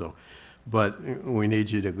reasonable. So, but we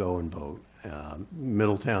need you to go and vote.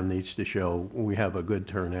 Middletown needs to show we have a good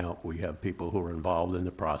turnout. We have people who are involved in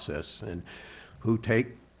the process and who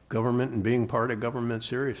take government and being part of government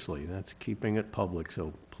seriously. That's keeping it public,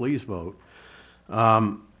 so please vote.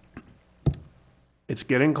 It's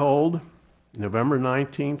getting cold. November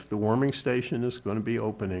 19th, the warming station is going to be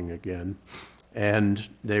opening again, and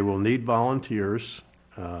they will need volunteers.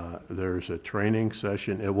 There's a training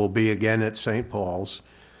session. It will be again at St. Paul's.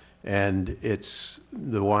 And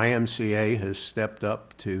the YMCA has stepped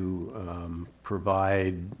up to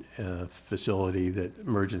provide a facility that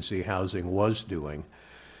emergency housing was doing.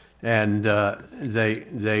 And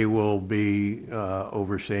they will be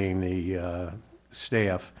overseeing the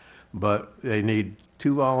staff, but they need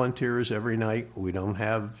 2 volunteers every night. We don't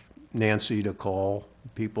have Nancy to call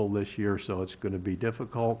people this year, so it's going to be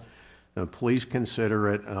difficult. Please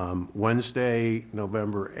consider it. Wednesday,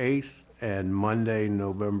 November 8th, and Monday,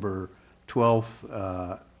 November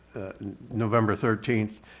 12th, November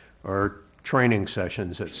 13th, are training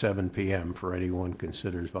sessions at 7 p.m. for anyone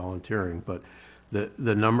considers volunteering. But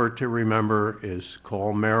the number to remember is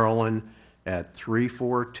call Marilyn at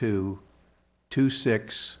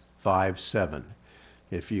 342-2657.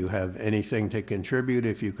 If you have anything to contribute,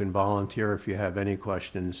 if you can volunteer, if you have any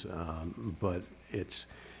questions, but it's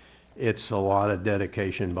a lot of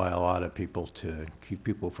dedication by a lot of people to keep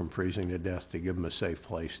people from freezing to death, to give them a safe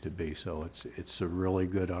place to be. So it's a really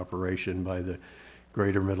good operation by the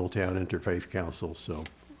Greater Middletown Interfaith Council. So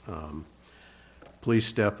please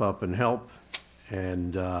step up and help.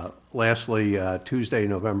 And lastly, Tuesday,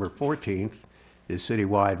 November 14th is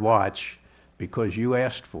Citywide Watch, because you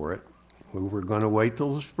asked for it. We were going to wait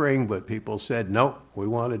till the spring, but people said, nope, we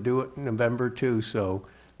want to do it in November too. So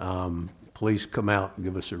please come out and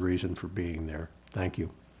give us a reason for being there. Thank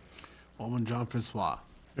you. Alderman John Francois.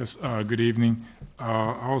 Yes, good evening.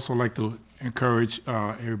 I also like to encourage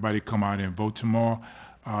everybody to come out and vote tomorrow.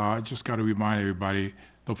 I just got to remind everybody,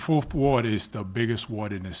 the 4th Ward is the biggest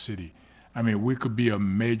ward in the city. I mean, we could be a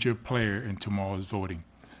major player in tomorrow's voting,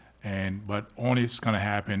 but only it's going to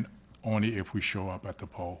happen only if we show up at the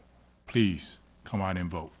poll. Please come out and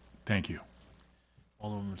vote. Thank you.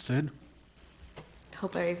 Alderman Sid.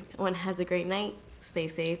 Hope everyone has a great night. Stay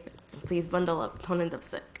safe. Please bundle up. Don't end up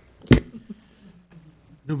sick.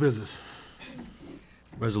 New business.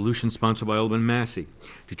 Resolution sponsored by Alderman Massey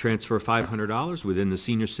to transfer $500 within the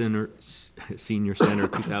Senior Center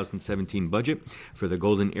 2017 budget for the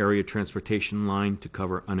Golden Area Transportation Line to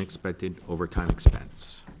cover unexpected overtime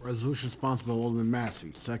expense. Resolution sponsored by Alderman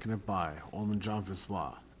Massey, seconded by Alderman John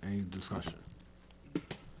Francois. Any discussion?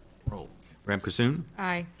 Roll. Ram Kasoon?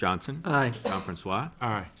 Aye. Johnson? Aye. John Francois?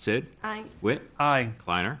 Aye. Sid? Aye. Witt? Aye.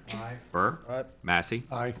 Kleiner? Burr? Aye. Massey?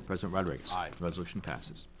 Aye. President Rodriguez? Aye. Resolution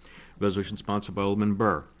passes. Resolution sponsored by Alderman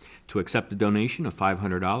Burr to accept a donation of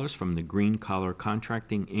 $500 from the Green Collar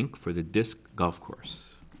Contracting, Inc. for the disc golf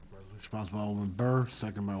course. Resolution sponsored by Alderman Burr,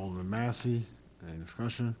 seconded by Alderman Massey. Any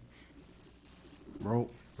discussion? Roll.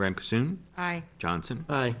 Ram Kasoon? Aye. Johnson?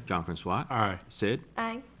 Aye. John Francois? Aye. Sid?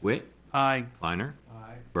 Aye. Witt? Aye. Kleiner?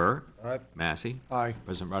 Burr? Aye. Massey? Aye.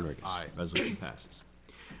 President Rodriguez? Aye. Resolution passes.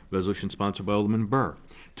 Resolution sponsored by Alderman Burr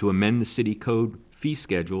to amend the city code fee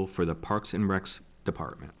schedule for the Parks and Recs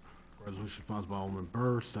Department. Resolution sponsored by Alderman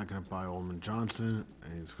Burr, seconded by Alderman Johnson.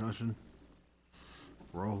 Any discussion?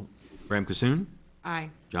 Roll. Ram Kasoon? Aye.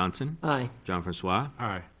 Johnson? Aye. John Francois?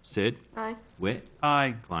 Aye. Sid? Aye. Witt?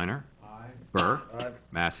 Aye. Kleiner? Burr? Aye.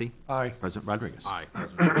 Massey? Aye. President Rodriguez? Aye.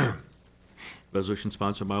 Resolution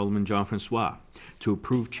sponsored by Alderman John Francois to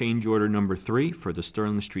approve change order number 3 for the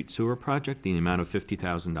Sterling Street Sewer Project in the amount of $50,000.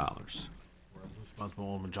 Resolution sponsored by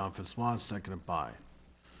Alderman John Francois, seconded by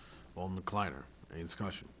Alderman Kleiner. Any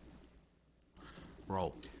discussion?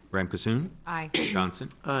 Roll. Ram Kasoon? Aye. Johnson?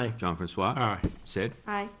 Aye. John Francois? Aye. Sid?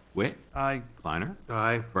 Aye. Witt? Aye. Kleiner?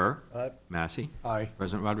 Aye. Burr? Aye. Massey? Aye.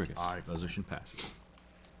 President Rodriguez? Aye. Resolution passes.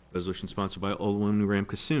 Resolution sponsored by Alderman Ram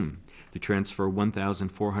Kasoon to transfer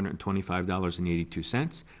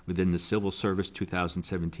 $1,425.82 within the Civil Service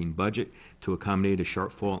 2017 budget to accommodate a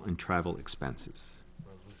shortfall in travel expenses.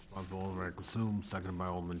 Resolution sponsored by Alderman Ram Kasoon, seconded by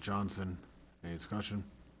Alderman Johnson. Any discussion?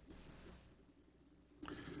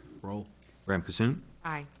 Roll. Ram Kasoon?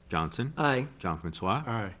 Aye. Johnson? Aye. John Francois?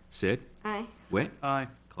 Aye. Sid? Aye. Witt? Aye.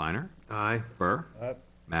 Kleiner? Aye. Burr? Aye.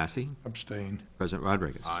 Massey? Abstain. President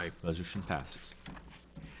Rodriguez? Aye. Resolution passes.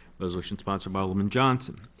 Resolution sponsored by Alderman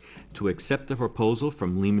Johnson to accept the proposal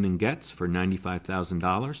from Lehman and Getz for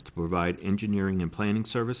 $95,000 to provide engineering and planning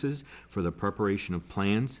services for the preparation of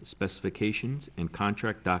plans, specifications, and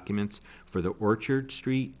contract documents for the Orchard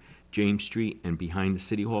Street, James Street, and behind the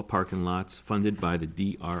City Hall parking lots funded by the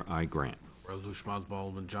DRI grant. Resolution sponsored by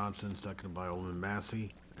Alderman Johnson, seconded by Alderman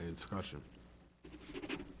Massey. Any discussion?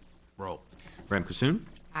 Roll. Ram Kasoon?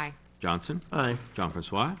 Aye. Johnson? Aye. John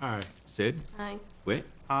Francois? Aye. Sid? Aye. Witt?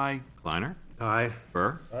 Aye. Kleiner? Aye.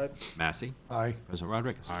 Burr? Aye. Massey? Aye. President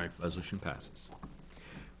Rodriguez? Aye. Resolution passes.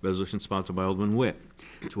 Resolution sponsored by Alderman Witt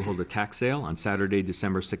to hold a tax sale on Saturday,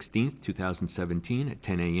 December 16th, 2017, at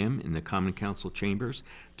 10 a.m. in the Common Council chambers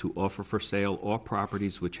to offer for sale all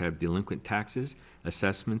properties which have delinquent taxes,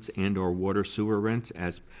 assessments, and/or water sewer rents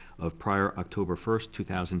as of prior October 1st,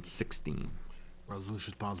 2016.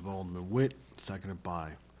 Resolution sponsored by Alderman Witt, seconded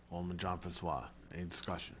by Alderman John Francois. Any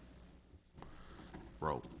discussion?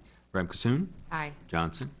 Roll. Ram Kasoon? Aye.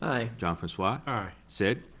 Johnson? Aye. John Francois? Aye.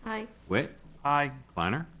 Sid? Aye. Witt? Aye.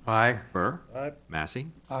 Kleiner? Aye. Burr? Aye. Massey?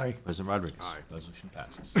 Aye. President Rodriguez? Aye. Resolution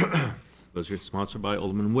passes. Resolution sponsored by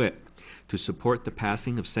Alderman Witt to support the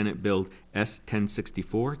passing of Senate Bill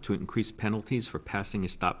S-1064 to increase penalties for passing a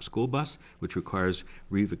stopped school bus, which requires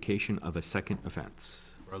revocation of a second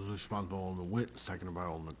offense. Resolution sponsored by Alderman Witt, seconded by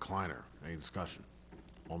Alderman Kleiner. Any discussion?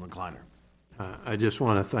 Alderman Kleiner. I just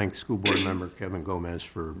want to thank School Board Member Kevin Gomez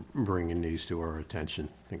for bringing these to our attention.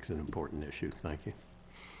 I think it's an important issue. Thank you.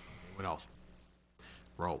 Anyone else?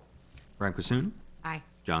 Roll. Ram Kasoon? Aye.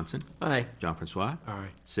 Johnson? Aye. John Francois? Aye.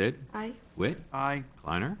 Sid? Aye. Witt? Aye.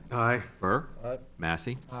 Kleiner? Aye. Burr? Aye.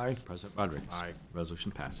 Massey? Aye. President Rodriguez? Aye.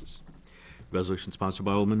 Resolution passes. Resolution sponsored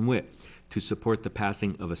by Alderman Witt to support the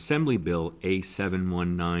passing of Assembly Bill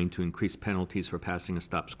A-719 to increase penalties for passing a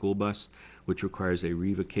stopped school bus, which requires a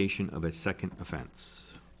revocation of a second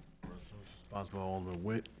offense. Sponsored by Alderman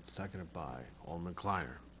Witt, seconded by Alderman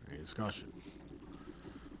Kleiner. Any discussion?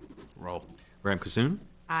 Roll. Ram Kasoon?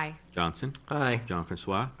 Aye. Johnson? Aye. John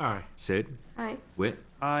Francois? Aye. Sid? Aye. Witt?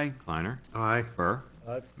 Aye. Kleiner? Aye. Burr?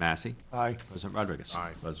 Aye. Massey? Aye. President Rodriguez?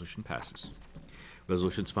 Aye. Resolution passes.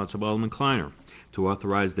 Resolution sponsored by Alderman Kleiner to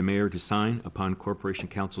authorize the mayor to sign, upon Corporation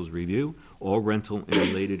Council's review, all rental and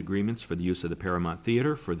related agreements for the use of the Paramount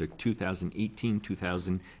Theater for the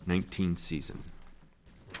 2018-2019 season.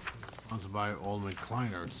 Sponsored by Alderman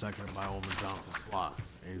Kleiner, seconded by Alderman John Francois.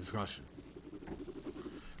 Any discussion?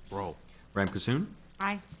 Roll. Ram Kasoon?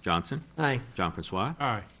 Aye. Johnson? Aye. John Francois?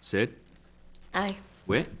 Aye. Sid? Aye.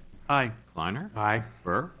 Witt? Aye. Kleiner? Aye.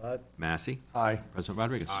 Burr? Massey? Aye. President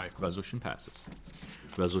Rodriguez? Aye. Resolution passes.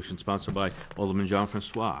 Resolution sponsored by Alderman John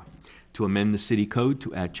Francois to amend the city code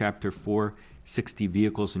to add Chapter 460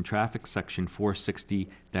 Vehicles and Traffic, Section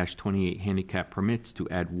 460-28 Handicap Permits to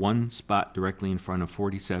add one spot directly in front of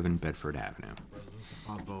 47 Bedford Avenue.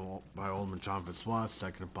 Sponsored by Alderman John Francois,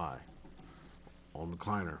 seconded by Alderman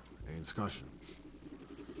Kleiner. Any discussion?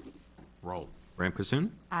 Roll. Ram Kasoon?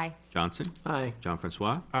 Aye. Johnson? Aye. John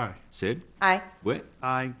Francois? Aye. Sid? Aye. Witt?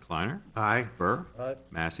 Aye. Kleiner? Aye. Burr?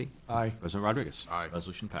 Massey? Aye. President Rodriguez? Aye.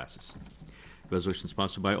 Resolution passes. Resolution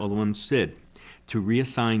sponsored by Alderman Sid to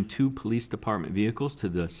reassign 2 police department vehicles to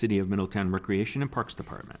the City of Middletown Recreation and Parks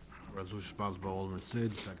Department. Resolution sponsored by Alderman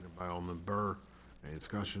Sid, seconded by Alderman Burr. Any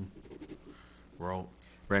discussion? Roll.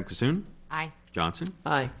 Ram Kasoon? Aye. Johnson?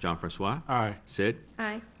 Aye. John Francois? Aye. Sid?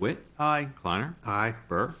 Aye. Witt? Aye. Kleiner? Aye.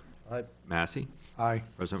 Burr? Aye. Massey? Aye.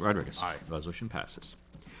 President Rodriguez? Aye. Resolution passes.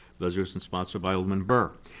 Resolution sponsored by Alderman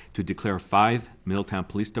Burr to declare 5 Middletown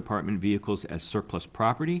Police Department vehicles as surplus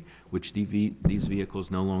property, which these vehicles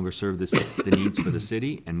no longer serve the needs for the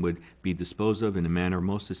city and would be disposed of in a manner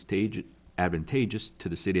most advantageous to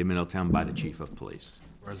the city of Middletown by the Chief of Police.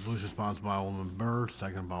 Resolution sponsored by Alderman Burr,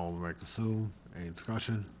 seconded by Alderman Kasoon. Any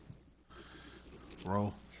discussion?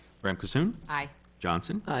 Roll. Ram Kasoon? Aye.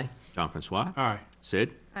 Johnson? Aye. John Francois? Aye.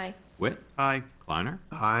 Sid? Aye. Witt? Aye. Kleiner?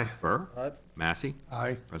 Aye. Burr? Massey?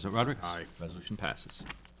 Aye. President Rodriguez? Aye. Resolution passes.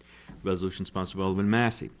 Resolution sponsored by Alderman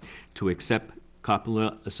Massey to accept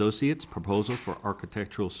Coppola Associates' proposal for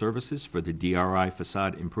architectural services for the DRI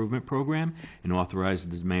facade improvement program and authorize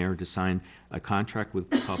the mayor to sign a contract with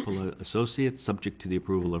Coppola Associates, subject to the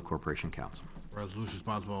approval of Corporation Council. Resolution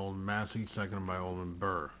sponsored by Alderman Massey, seconded by Alderman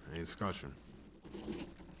Burr. Any discussion?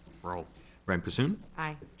 Roll. Ram Kasoon?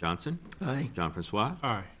 Aye. Johnson? Aye. John Francois?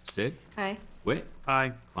 Aye. Sid? Aye. Witt?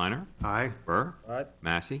 Aye. Kleiner? Aye. Burr?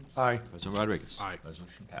 Massey? Aye. President Rodriguez? Aye.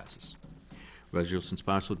 Resolution passes. Resolution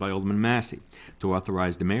sponsored by Alderman Massey to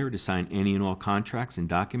authorize the mayor to sign any and all contracts and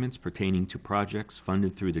documents pertaining to projects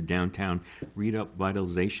funded through the Downtown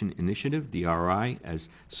Revitalization Initiative, DRI, as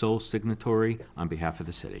sole signatory on behalf of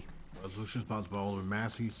the city. Resolution sponsored by Alderman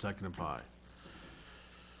Massey, seconded by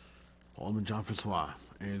Alderman John Francois.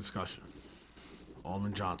 Any discussion?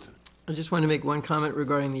 Alderman Johnson. I just want to make one comment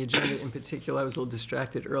regarding the agenda in particular. I was a little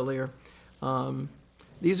distracted earlier.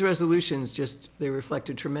 These resolutions they reflect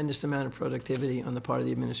a tremendous amount of productivity on the part of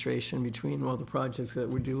the administration between all the projects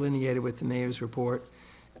that were delineated with the mayor's report.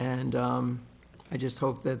 And I just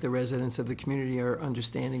hope that the residents of the community are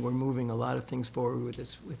understanding we're moving a lot of things forward with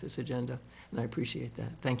this agenda, and I appreciate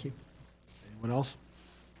that. Thank you. Anyone else?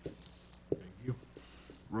 Thank you.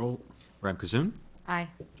 Roll. Ram Kasoon? Aye.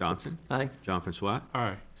 Johnson? Aye. John Francois?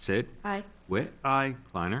 Aye. Sid? Aye. Witt? Aye.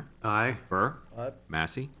 Kleiner? Aye. Burr?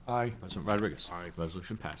 Massey? Aye. President Rodriguez? Aye.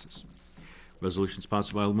 Resolution passes. Resolution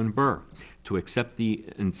sponsored by Alderman Burr to accept the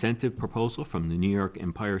incentive proposal from the New York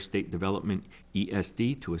Empire State Development,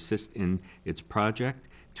 ESD, to assist in its project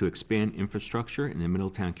to expand infrastructure in the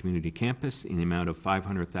Middletown Community Campus in the amount of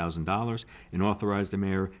 $500,000 and authorize the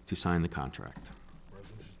mayor to sign the contract.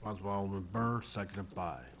 Resolution sponsored by Alderman Burr, seconded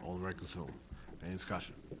by Alderman Kasoon. Any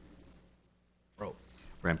discussion? Roll.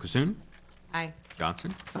 Ram Kasoon? Aye.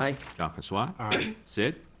 Johnson? Aye. John Francois? Aye.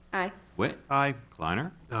 Sid? Aye. Witt? Aye.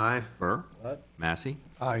 Kleiner? Aye. Burr? Massey?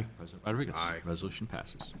 Aye. President Rodriguez? Aye. Resolution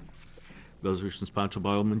passes. Resolution sponsored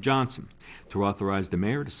by Alderman Johnson to authorize the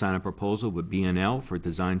mayor to sign a proposal with BNL for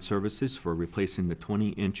design services for replacing the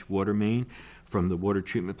 20-inch water main from the water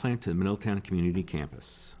treatment plant to the Middletown Community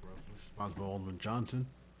Campus. Resolution sponsored by Alderman Johnson,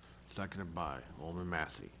 seconded by Alderman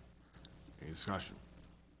Massey. Any discussion?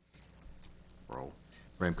 Roll.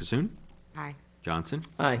 Ram Kasoon? Aye. Johnson?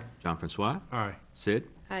 Aye. John Francois? Aye. Sid?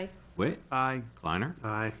 Aye. Witt? Aye. Kleiner?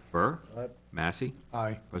 Aye. Burr? Massey?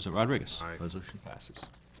 Aye. President Rodriguez? Aye. Resolution passes.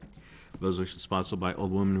 Resolution sponsored by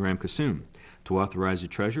Alderwoman Ram Kasoon to authorize the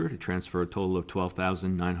treasurer to transfer a total of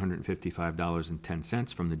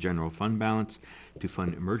 $12,955.10 from the general fund balance to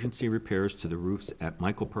fund emergency repairs to the roofs at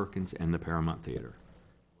Michael Perkins and the Paramount Theater.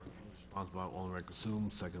 Sponsored by Alderman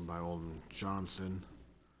Kasoon, seconded by Alderman Johnson.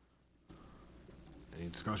 Any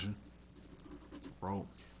discussion? Roll.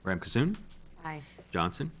 Ram Kasoon? Aye.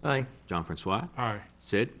 Johnson? Aye. John Francois? Aye.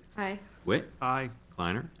 Sid? Aye. Witt? Aye.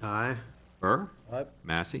 Kleiner? Aye. Burr?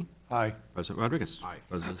 Massey? Aye. President Rodriguez? Aye.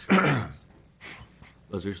 Resolution passes.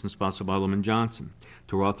 Resolution sponsored by Alderman Johnson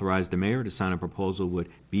to authorize the mayor to sign a proposal with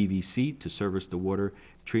BVC to service the water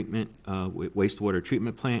treatment, wastewater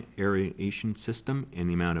treatment plant aeration system in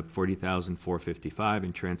the amount of $40,455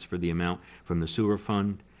 and transfer the amount from the sewer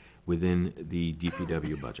fund within the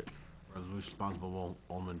DPW budget. Resolution sponsored by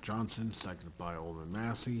Alderman Johnson, seconded by Alderman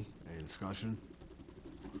Massey. Any discussion?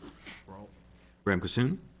 Roll. Graham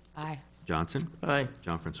Cassoon, Aye. Johnson, Aye.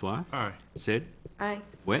 John Francois, Aye. Sid, Aye.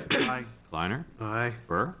 Witt, Aye. Kleiner, Aye.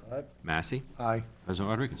 Burr, Massey, Aye. President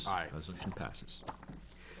Rodriguez. Aye. Resolution passes.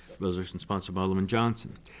 Resolution sponsored by Alderman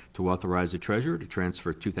Johnson to authorize the treasurer to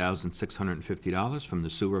transfer $2,650 from the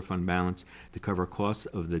sewer fund balance to cover costs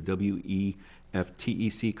of the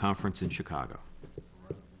WEFTEC conference in Chicago.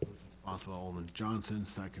 Sponsored by Alderman Johnson,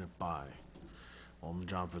 seconded by Alderman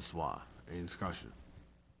John Francois. Any discussion?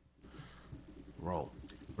 Roll.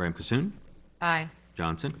 Graham Cassoon, Aye.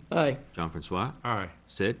 Johnson, Aye. John Francois, Aye.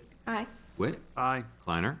 Sid, Aye. Witt, Aye.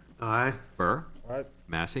 Kleiner, Aye. Burr, Aye.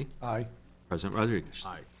 Massey, Aye. President Rodriguez.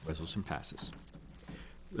 Aye. Resolution passes.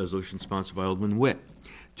 Resolution sponsored by Alderman Witt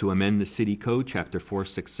to amend the City Code, Chapter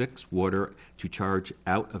 466, Water, to charge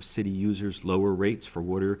out of city users lower rates for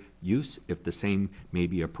water use if the same may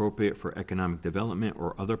be appropriate for economic development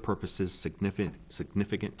or other purposes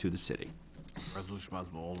significant to the city. Resolution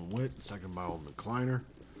sponsored by Alderman Witt, seconded by Alderman Kleiner.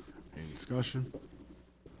 Any discussion?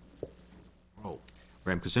 Roll.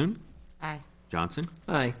 Graham Cassoon, Aye. Johnson,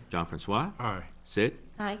 Aye. John Francois, Aye. Sid,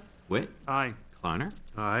 Aye. Witt, Aye. Kleiner,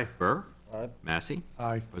 Aye. Burr, Aye. Massey,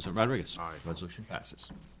 Aye. President Rodriguez. Aye. Resolution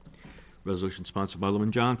passes. Resolution sponsored by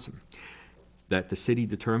Alderman Johnson, that the city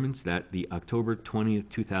determines that the October 20th,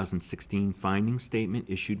 2016 finding statement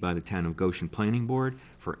issued by the Town of Goshen Planning Board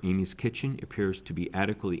for Amy's Kitchen appears to be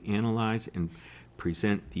adequately analyzed and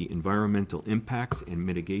present the environmental impacts and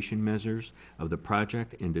mitigation measures of the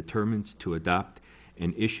project and determines to adopt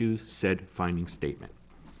and issue said finding statement.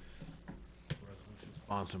 Resolution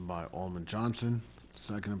sponsored by Alderman Johnson,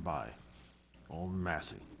 seconded by Alderman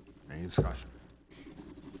Massey. Any discussion?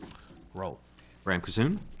 Roll. Graham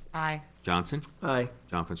Cassoon, Aye. Johnson, Aye.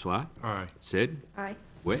 John Francois, Aye. Sid, Aye.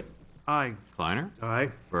 Witt, Aye. Kleiner,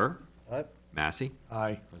 Aye. Burr, Aye. Massey,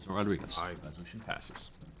 Aye. President Rodriguez. Aye. Resolution passes.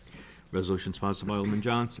 Resolution sponsored by Alderman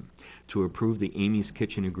Johnson to approve the Amy's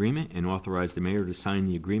Kitchen agreement and authorize the mayor to sign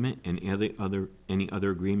the agreement and any other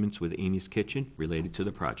agreements with Amy's Kitchen related to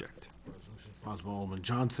the project. Resolution sponsored by Alderman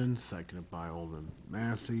Johnson, seconded by Alderman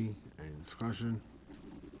Massey. Any discussion?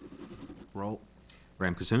 Roll.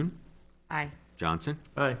 Graham Cassoon, Aye. Johnson,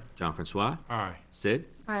 Aye. John Francois, Aye. Sid,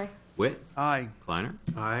 Aye. Witt, Aye. Kleiner,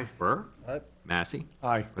 Aye. Burr, Aye. Massey,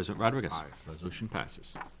 Aye. President Rodriguez. Aye. Resolution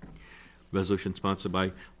passes. Resolution sponsored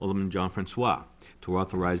by Alderman John Francois to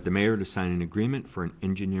authorize the mayor to sign an agreement for an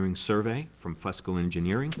engineering survey from Fusco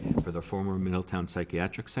Engineering for the former Middletown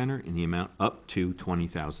Psychiatric Center in the amount up to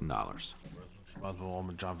 $20,000. Resolution sponsored by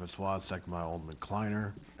Alderman John Francois, seconded by Alderman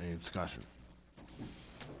Kleiner. Any discussion?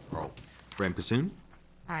 Roll. Graham Cassoon,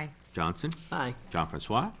 Aye. Johnson, Aye. John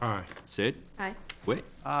Francois, Aye. Sid, Aye. Witt,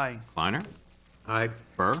 Aye. Kleiner, Aye.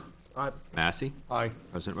 Burr, Aye. Massey, Aye.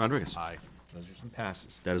 President Rodriguez. Aye. Resolution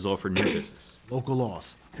passes. That is all for new business. Local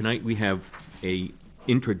laws. Tonight, we have a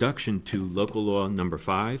introduction to local law number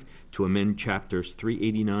 5 to amend chapters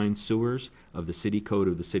 389 sewers of the city code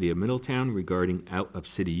of the city of Middletown regarding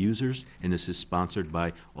out-of-city users, and this is sponsored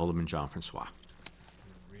by Alderman John Francois.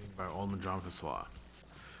 Reading by Alderman John Francois.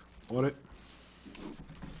 Audit.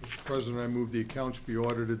 Mr. President, I move the accounts be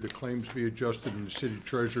audited, the claims be adjusted, and the city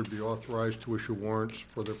treasurer be authorized to issue warrants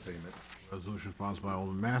for their payment. Resolution sponsored by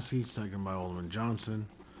Alderman Massey, seconded by Alderman Johnson.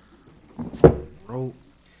 Roll.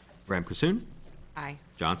 Graham Cassoon, Aye.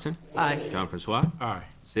 Johnson, Aye. John Francois, Aye.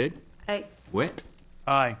 Sid, Aye. Witt,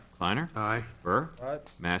 Aye. Kleiner, Aye. Burr, Aye.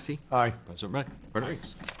 Massey, Aye. President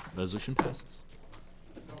Rodriguez. Resolution passes.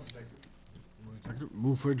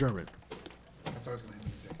 Move for adjournment.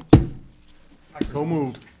 So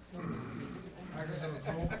moved.